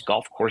 those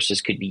golf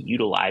courses could be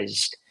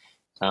utilized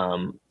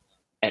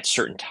at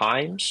certain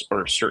times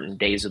or certain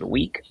days of the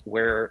week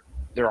where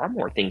there are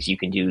more things you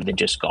can do than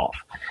just golf.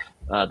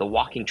 The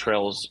walking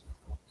trails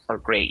are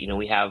great.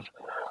 We have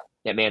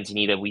at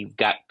Manzanita, we've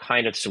got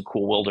kind of some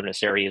cool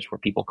wilderness areas where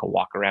people can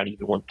walk around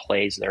even when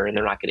play's there, and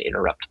they're not going to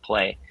interrupt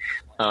play.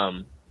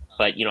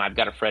 But, I've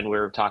got a friend, we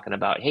were talking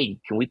about, hey,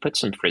 can we put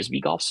some Frisbee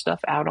golf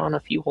stuff out on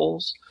a few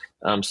holes,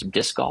 some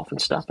disc golf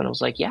and stuff? And I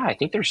was like, yeah, I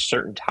think there's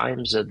certain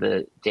times of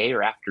the day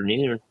or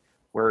afternoon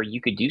where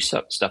you could do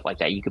stuff like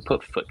that. You could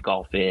put foot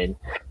golf in.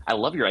 I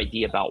love your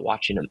idea about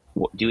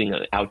doing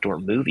an outdoor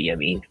movie. I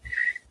mean,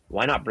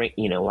 why not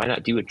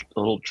do a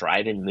little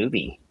drive-in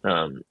movie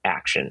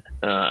action?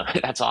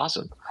 That's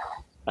awesome.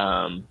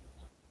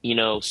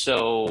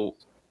 So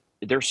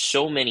there's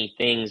so many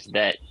things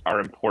that are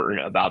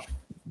important about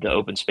the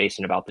open space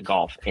and about the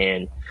golf.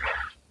 And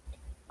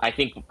I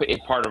think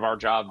part of our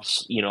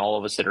jobs, all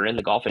of us that are in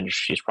the golf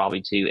industry, is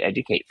probably to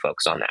educate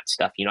folks on that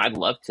stuff. I'd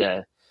love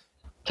to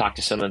talk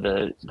to some of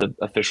the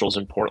officials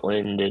in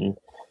Portland and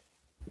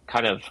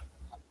kind of,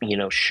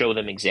 show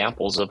them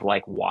examples of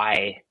like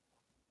why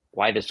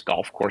this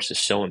golf course is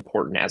so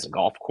important as a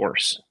golf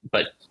course,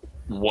 but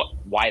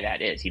why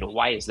that is,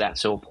 why is that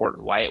so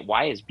important?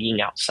 Why is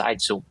being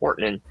outside so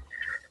important,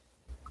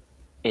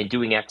 and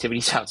doing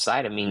activities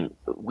outside? I mean,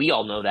 we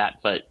all know that,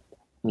 but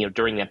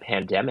during the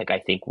pandemic, I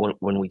think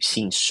when we've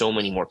seen so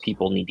many more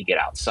people need to get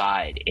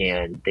outside,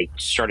 and they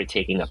started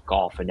taking up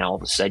golf, and now all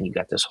of a sudden you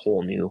got this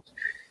whole new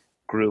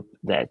group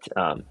that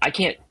I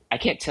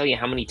can't tell you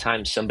how many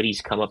times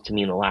somebody's come up to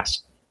me in the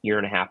last year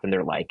and a half, and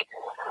they're like,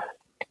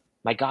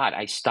 my God,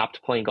 I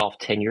stopped playing golf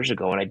 10 years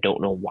ago, and I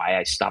don't know why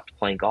I stopped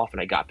playing golf,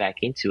 and I got back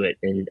into it,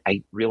 and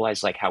I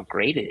realized like how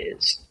great it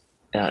is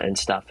and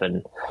stuff.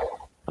 And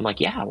I'm like,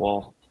 yeah,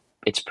 well,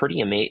 it's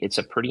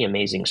a pretty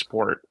amazing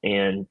sport.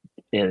 And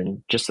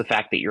just the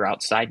fact that you're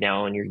outside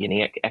now and you're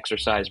getting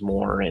exercise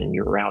more, and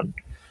you're around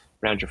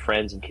your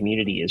friends and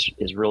community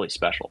is really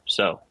special.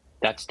 So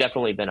that's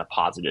definitely been a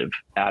positive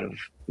out of,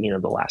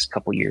 the last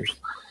couple of years.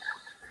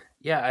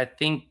 Yeah, I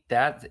think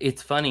that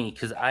it's funny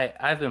because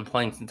I've been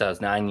playing since I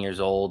was 9 years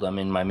old. I'm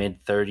in my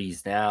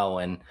mid-30s now,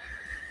 and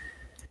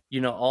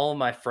all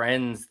my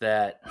friends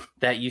that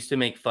used to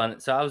make fun.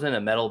 So I was in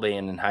a metal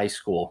band in high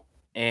school,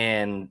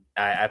 and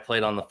I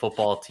played on the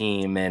football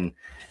team, and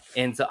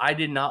so I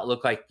did not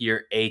look like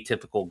your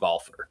atypical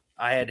golfer.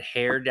 I had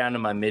hair down to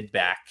my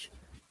mid-back.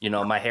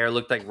 My hair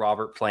looked like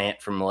Robert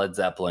Plant from Led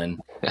Zeppelin.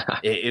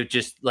 It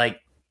just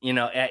like,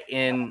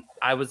 and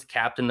I was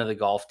captain of the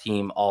golf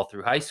team all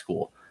through high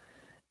school.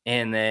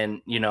 And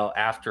then,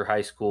 after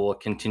high school,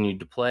 I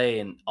continued to play,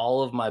 and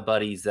all of my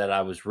buddies that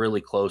I was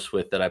really close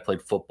with, that I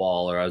played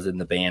football or I was in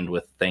the band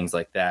with, things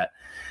like that,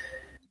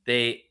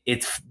 they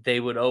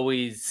would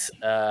always,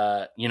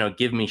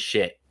 give me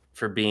shit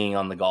for being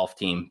on the golf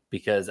team,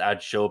 because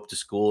I'd show up to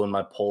school in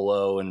my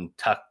polo and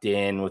tucked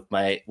in with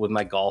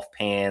my golf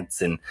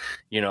pants and,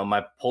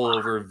 my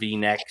pullover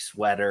V-neck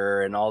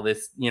sweater and all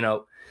this,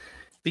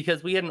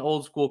 because we had an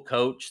old school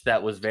coach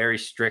that was very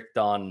strict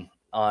on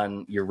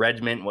your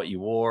regiment, what you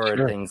wore, sure,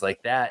 and things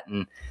like that.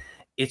 And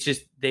it's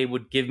just, they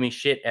would give me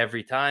shit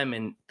every time.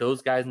 And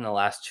those guys in the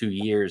last 2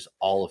 years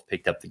all have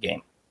picked up the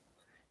game,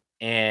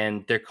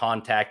 and they're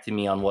contacting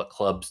me on what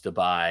clubs to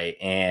buy,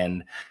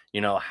 and,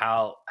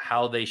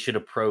 how they should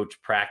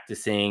approach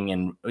practicing,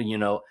 and,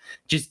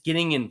 just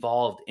getting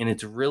involved. And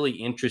it's really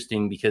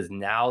interesting because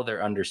now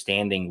they're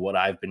understanding what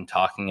I've been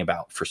talking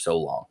about for so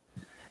long,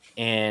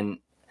 and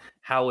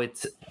how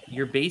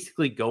you're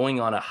basically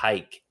going on a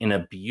hike in a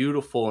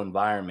beautiful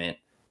environment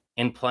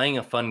and playing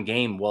a fun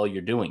game while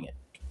you're doing it.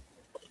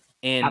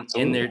 And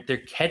Absolutely. And they're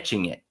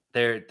catching it.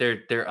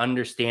 They're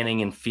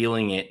understanding and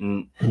feeling it.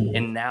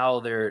 And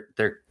now they're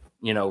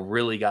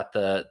really got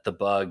the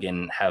bug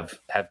and have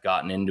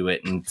gotten into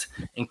it. And it's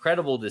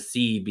incredible to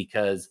see,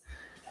 because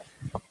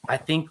I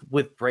think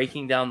with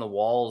breaking down the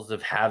walls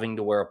of having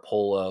to wear a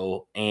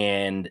polo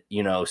and,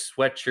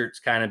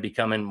 sweatshirts kind of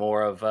becoming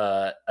more of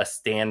a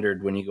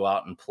standard when you go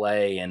out and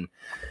play, and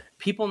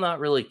people not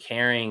really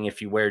caring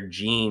if you wear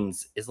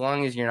jeans, as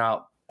long as you're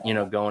not,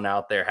 going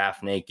out there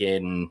half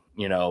naked and,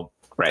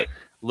 right,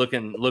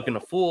 looking a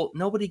fool.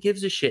 Nobody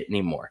gives a shit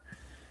anymore.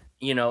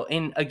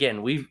 And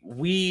again,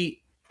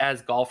 we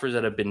as golfers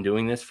that have been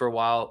doing this for a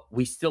while,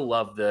 we still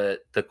love the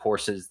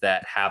courses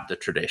that have the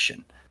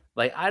tradition.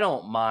 Like, I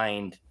don't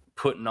mind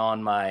putting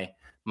on my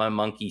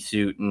monkey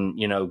suit and,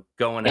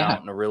 going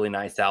out in a really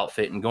nice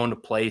outfit and going to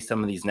play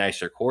some of these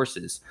nicer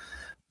courses.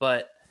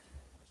 But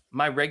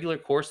my regular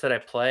course that I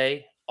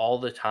play all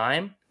the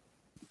time,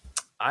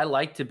 I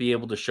like to be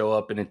able to show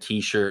up in a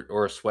t-shirt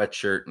or a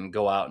sweatshirt and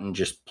go out and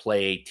just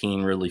play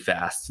 18 really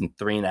fast in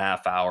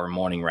 3.5 hour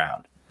morning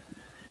round.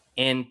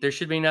 And there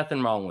should be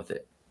nothing wrong with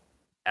it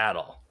at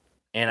all.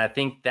 And I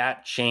think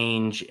that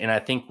change, and I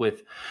think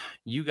with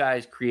you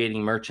guys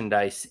creating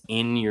merchandise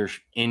in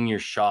your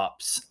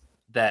shops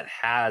that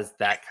has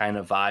that kind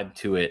of vibe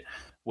to it,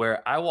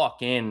 where I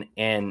walk in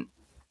and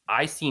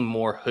I see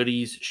more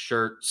hoodies,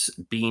 shirts,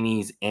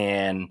 beanies,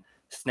 and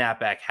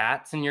snapback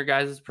hats in your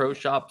guys' pro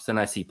shops than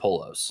I see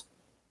polos.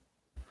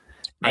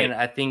 And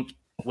I think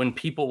when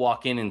people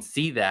walk in and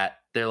see that,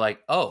 they're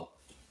like, oh,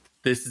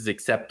 this is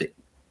accepted.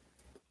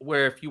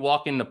 Where if you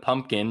walk into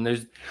Pumpkin,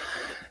 there's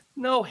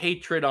no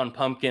hatred on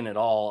Pumpkin at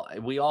all.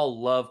 We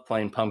all love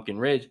playing Pumpkin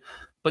Ridge,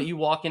 but you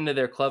walk into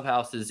their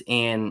clubhouses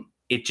and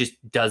it just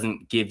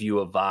doesn't give you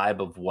a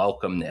vibe of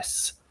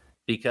welcomeness,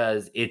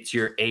 because it's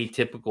your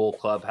atypical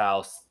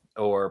clubhouse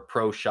or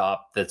pro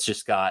shop that's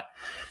just got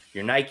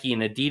your Nike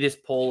and Adidas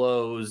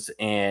polos,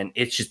 and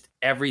it's just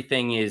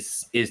everything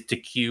is to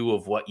cue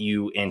of what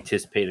you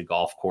anticipate a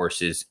golf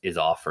course is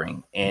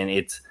offering. And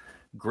it's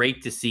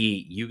great to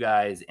see you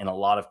guys in a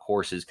lot of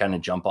courses kind of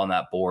jump on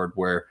that board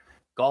where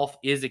golf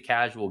is a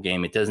casual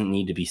game. It doesn't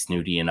need to be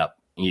snooty and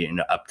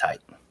uptight.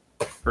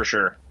 For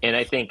sure. And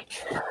I think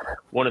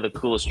one of the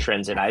coolest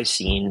trends that I've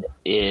seen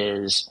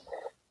is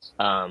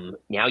now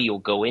you'll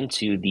go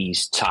into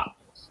these top,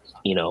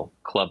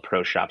 club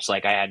pro shops.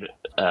 Like I had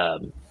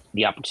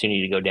the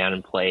opportunity to go down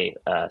and play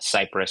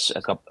Cypress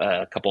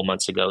a couple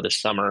months ago this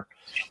summer.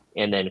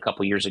 And then a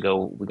couple years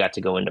ago, we got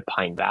to go into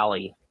Pine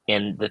Valley.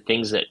 And the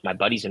things that my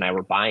buddies and I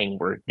were buying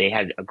they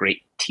had a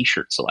great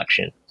t-shirt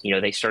selection.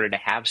 They started to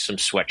have some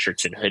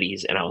sweatshirts and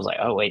hoodies. And I was like,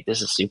 oh, wait,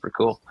 this is super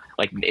cool.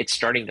 Like, it's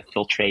starting to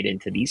filtrate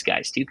into these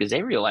guys too, because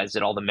they realize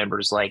that all the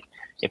members, like,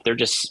 if they're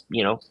just,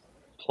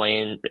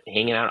 playing,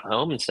 hanging out at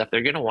home and stuff,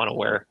 they're going to want to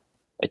wear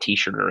a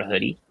t-shirt or a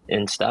hoodie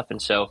and stuff.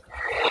 And so,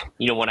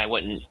 when I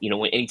went and,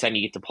 anytime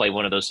you get to play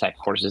one of those type of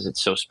courses,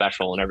 it's so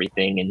special and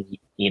everything. And,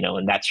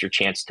 and that's your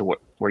chance to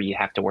where you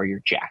have to wear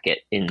your jacket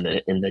in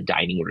the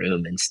dining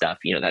room and stuff.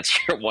 That's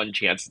your one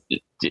chance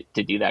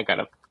to do that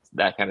kind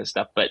of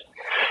stuff. But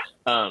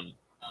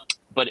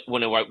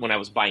when I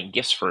was buying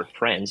gifts for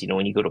friends,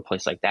 when you go to a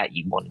place like that,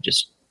 you want to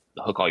just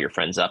hook all your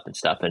friends up and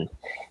stuff. And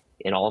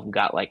all of them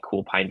got like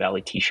cool Pine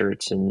Valley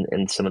t-shirts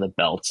and some of the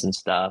belts and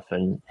stuff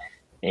and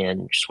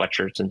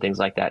sweatshirts and things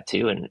like that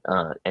too.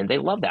 And they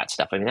love that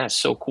stuff. I mean, that's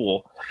so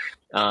cool.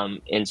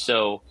 And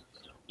so,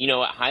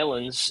 at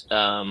Highlands,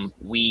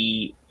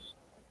 we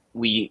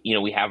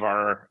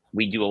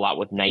do a lot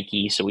with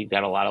Nike. So we've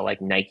got a lot of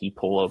like Nike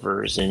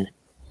pullovers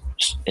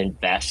and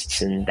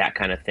vests and that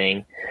kind of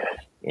thing.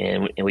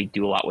 And we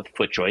do a lot with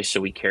FootJoy. So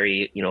we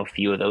carry, a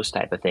few of those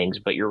type of things,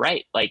 but you're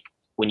right. Like,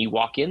 when you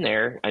walk in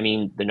there, I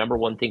mean, the number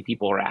one thing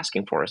people are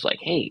asking for is like,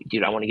 hey,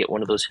 dude, I want to get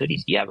one of those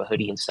hoodies. Do you have a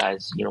hoodie in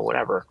size,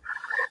 whatever?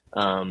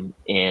 And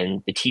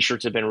the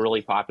t-shirts have been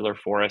really popular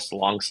for us,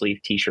 long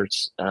sleeve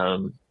t-shirts,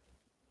 as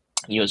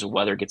the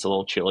weather gets a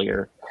little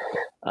chillier.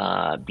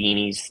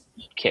 Beanies,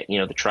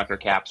 the trucker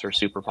caps are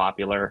super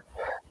popular.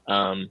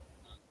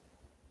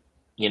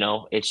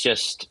 It's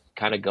just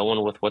kind of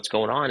going with what's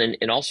going on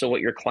and also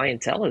what your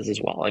clientele is as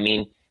well. I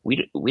mean,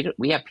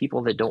 we have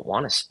people that don't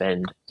want to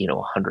spend,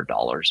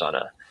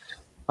 $100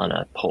 on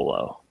a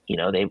polo.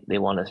 They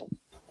want to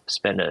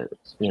spend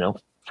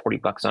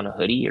 $40 on a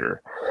hoodie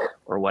or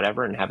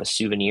whatever and have a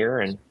souvenir.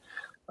 And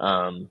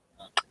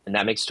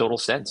that makes total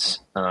sense.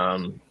 I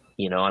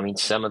mean,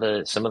 some of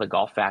the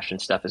golf fashion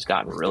stuff has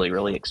gotten really,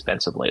 really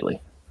expensive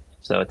lately.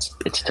 So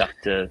it's tough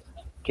to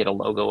get a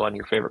logo on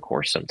your favorite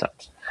course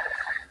sometimes.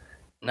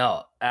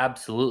 No,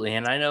 absolutely.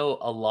 And I know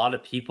a lot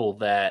of people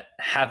that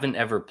haven't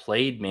ever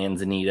played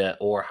Manzanita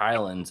or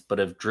Highlands, but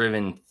have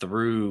driven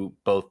through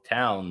both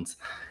towns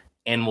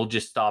and will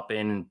just stop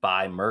in and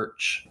buy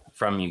merch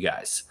from you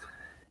guys.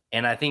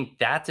 And I think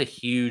that's a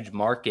huge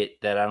market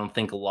that I don't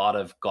think a lot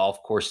of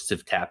golf courses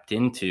have tapped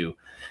into.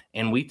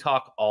 And we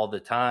talk all the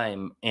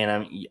time,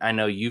 and I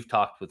know you've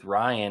talked with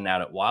Ryan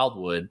out at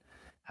Wildwood,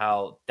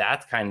 how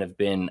that's kind of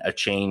been a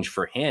change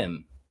for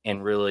him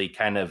and really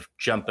kind of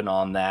jumping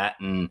on that.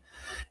 And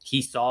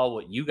he saw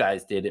what you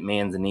guys did at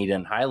Manzanita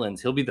and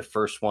Highlands. He'll be the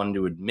first one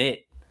to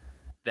admit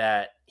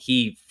that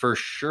he for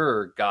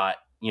sure got,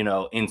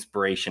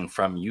 inspiration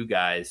from you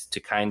guys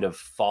to kind of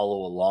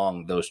follow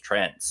along those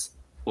trends.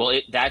 Well,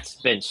 that's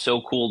been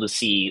so cool to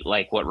see,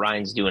 like what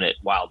Ryan's doing at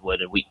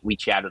Wildwood. And we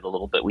chatted a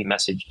little bit. We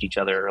messaged each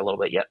other a little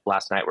bit yet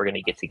last night. We're going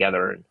to get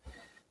together and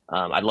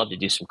I'd love to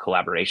do some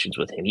collaborations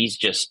with him. He's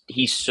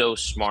so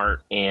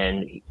smart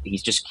and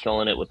he's just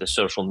killing it with the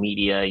social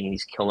media. And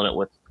he's killing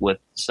it with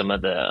some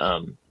of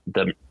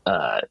the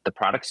the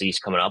products that he's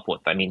coming up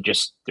with. I mean,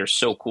 just they're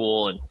so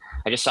cool. And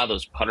I just saw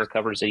those putter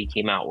covers that he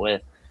came out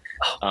with.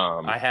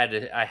 I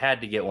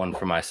had to get one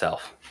for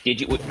myself.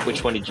 Did you?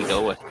 Which one did you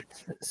go with?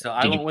 So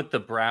I went with the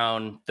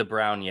brown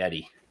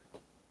Yeti.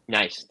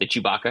 Nice, the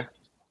Chewbacca,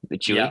 the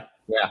Chewy.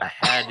 Yeah, I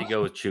had to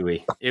go with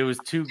Chewy. It was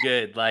too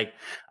good. Like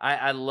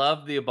I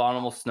love the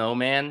Abominable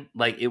Snowman.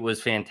 Like it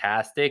was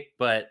fantastic,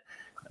 but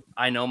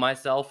I know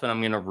myself, and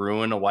I'm gonna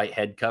ruin a white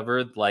head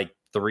cover like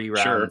 3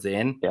 rounds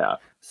in. Yeah.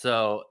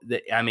 So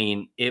I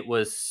mean, it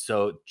was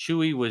so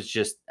Chewy was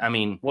just. I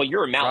mean, well,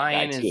 you're a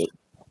mountain guy too.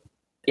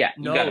 Yeah.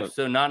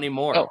 So not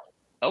anymore. Oh,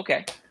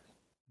 okay.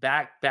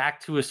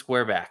 Back to a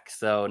squareback.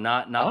 So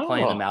not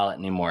playing the mallet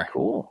anymore.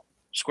 Cool.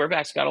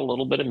 Squareback's got a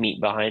little bit of meat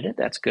behind it.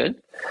 That's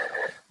good.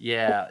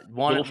 Yeah,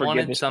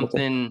 wanted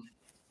something.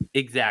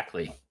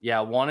 Exactly. Yeah,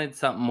 wanted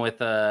something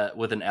with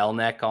an L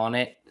neck on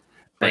it,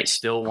 but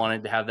still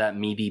wanted to have that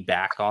meaty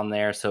back on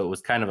there. So it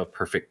was kind of a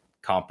perfect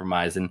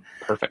compromise. And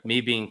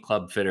me being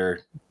club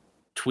fitter,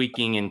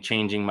 tweaking and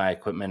changing my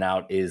equipment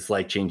out is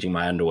like changing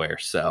my underwear.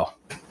 So.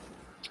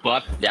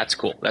 Well, that's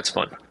cool. That's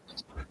fun.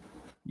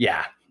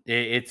 Yeah,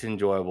 it's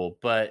enjoyable.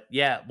 But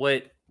yeah,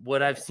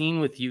 what I've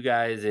seen with you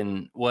guys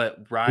and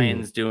what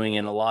Ryan's doing,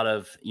 and a lot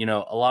of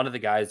the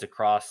guys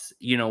across,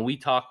 we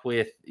talk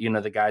with,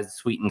 the guys at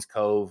Sweetens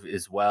Cove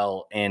as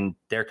well. And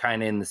they're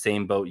kind of in the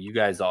same boat you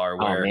guys are,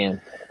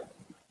 where,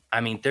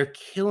 I mean, they're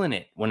killing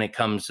it when it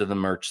comes to the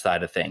merch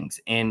side of things.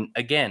 And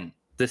again,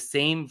 the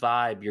same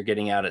vibe you're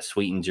getting out at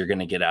Sweetens, you're going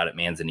to get out at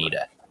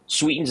Manzanita.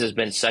 Sweetens has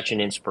been such an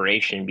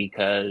inspiration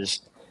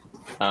because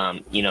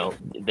the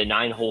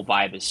 9-hole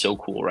vibe is so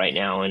cool right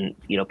now. And,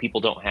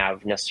 people don't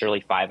have necessarily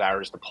 5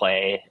 hours to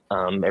play.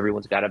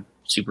 Everyone's got a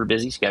super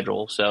busy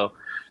schedule. So,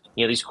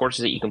 these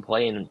courses that you can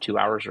play in 2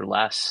 hours or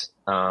less.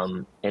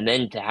 And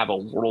then to have a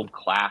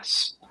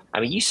world-class, I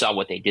mean, you saw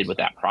what they did with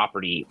that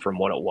property from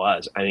what it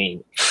was. I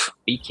mean, are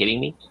you kidding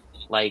me?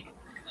 Like,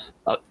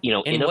 and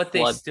in what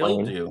they still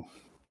plane, do.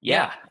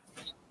 Yeah.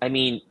 I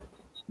mean,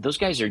 those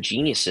guys are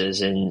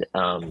geniuses. And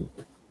I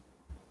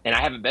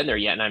haven't been there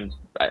yet. And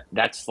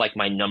that's like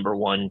my number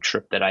one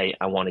trip that I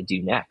want to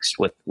do next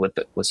with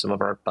some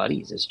of our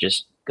buddies, is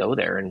just go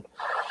there. And,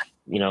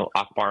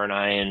 Akbar and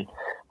I and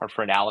our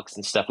friend Alex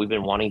and stuff, we've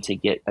been wanting to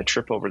get a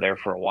trip over there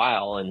for a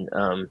while.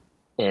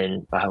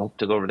 And I hope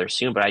to go over there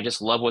soon, but I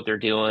just love what they're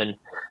doing.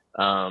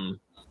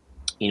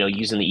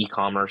 Using the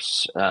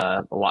e-commerce,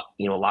 a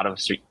lot of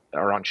us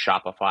are on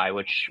Shopify,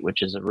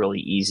 which is a really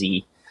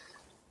easy,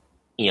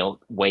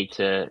 way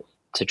to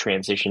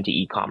transition to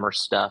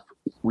e-commerce stuff.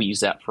 We use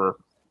that for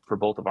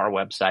both of our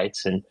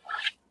websites, and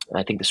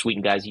I think the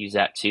Sweeten guys use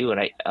that too.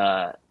 And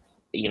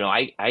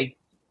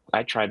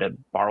I try to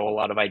borrow a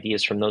lot of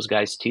ideas from those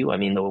guys too. I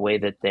mean, the way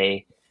that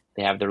they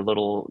have their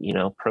little,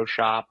 pro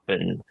shop,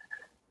 and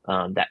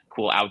that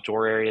cool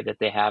outdoor area that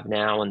they have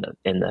now, and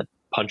the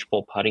punch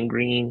bowl putting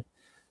green.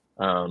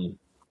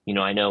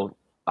 I know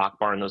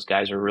Akbar and those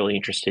guys are really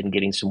interested in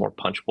getting some more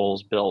punch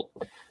bowls built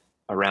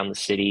around the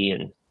city,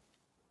 and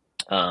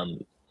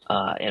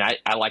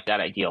I like that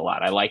idea a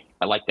lot. I like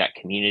that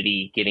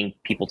community, getting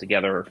people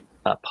together,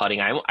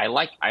 putting. I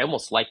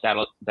almost like that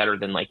better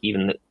than like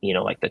even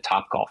like the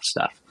Top Golf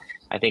stuff.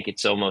 I think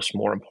it's almost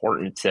more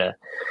important to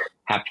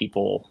have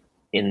people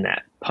in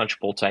that punch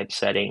bowl type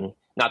setting.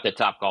 Not that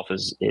Top Golf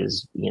is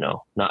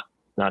not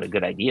a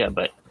good idea,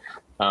 but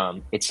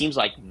it seems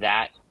like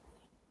that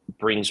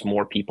brings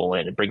more people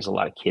in. It brings a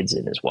lot of kids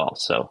in as well.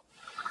 So.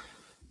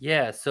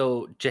 Yeah,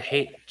 so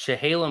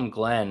Chehalem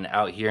Glen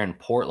out here in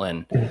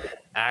Portland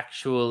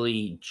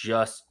actually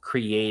just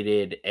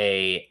created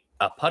a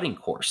putting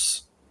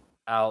course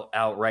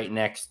out right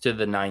next to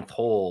the 10th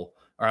hole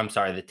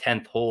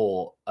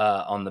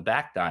on the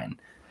back nine.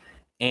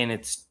 And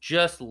it's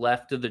just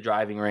left of the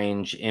driving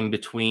range, in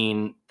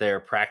between their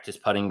practice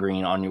putting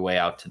green on your way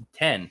out to the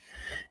 10.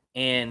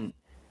 And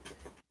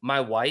my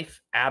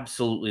wife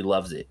absolutely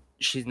loves it.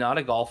 She's not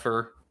a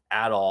golfer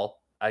at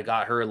all. I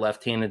got her a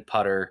left-handed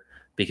putter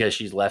because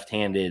she's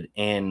left-handed,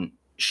 and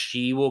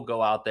she will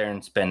go out there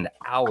and spend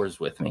hours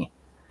with me.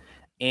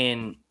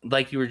 And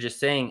like you were just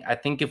saying, I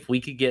think if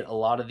we could get a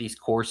lot of these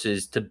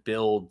courses to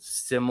build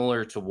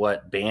similar to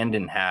what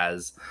Bandon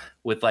has,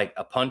 with like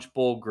a punch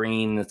bowl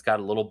green that's got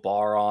a little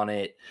bar on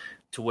it,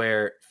 to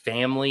where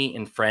family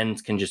and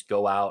friends can just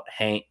go out,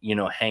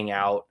 hang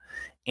out.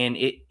 And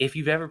if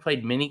you've ever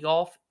played mini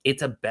golf,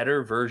 it's a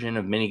better version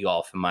of mini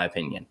golf, in my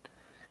opinion.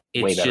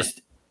 It's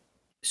just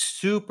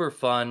super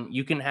fun.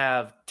 You can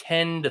have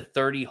 10 to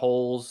 30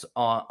 holes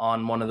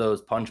on one of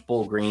those punch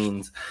bowl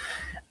greens,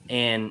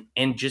 and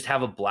just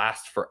have a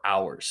blast for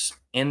hours.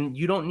 And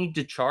you don't need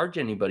to charge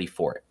anybody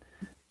for it,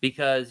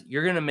 because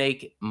you're going to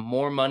make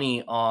more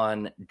money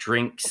on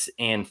drinks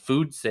and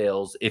food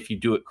sales if you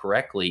do it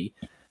correctly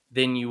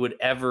than you would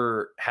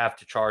ever have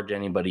to charge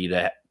anybody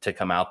to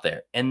come out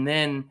there. And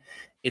then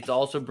it's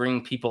also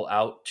bringing people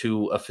out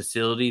to a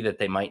facility that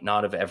they might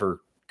not have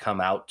ever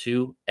come out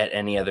to at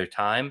any other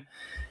time.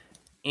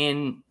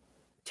 And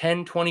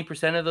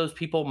 10-20% of those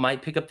people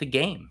might pick up the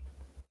game.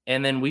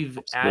 And then we've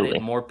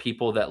added more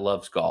people that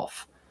loves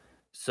golf.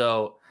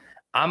 So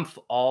I'm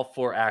all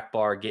for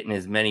Akbar getting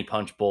as many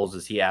punch bowls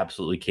as he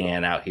absolutely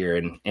can out here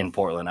in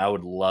Portland. I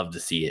would love to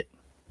see it.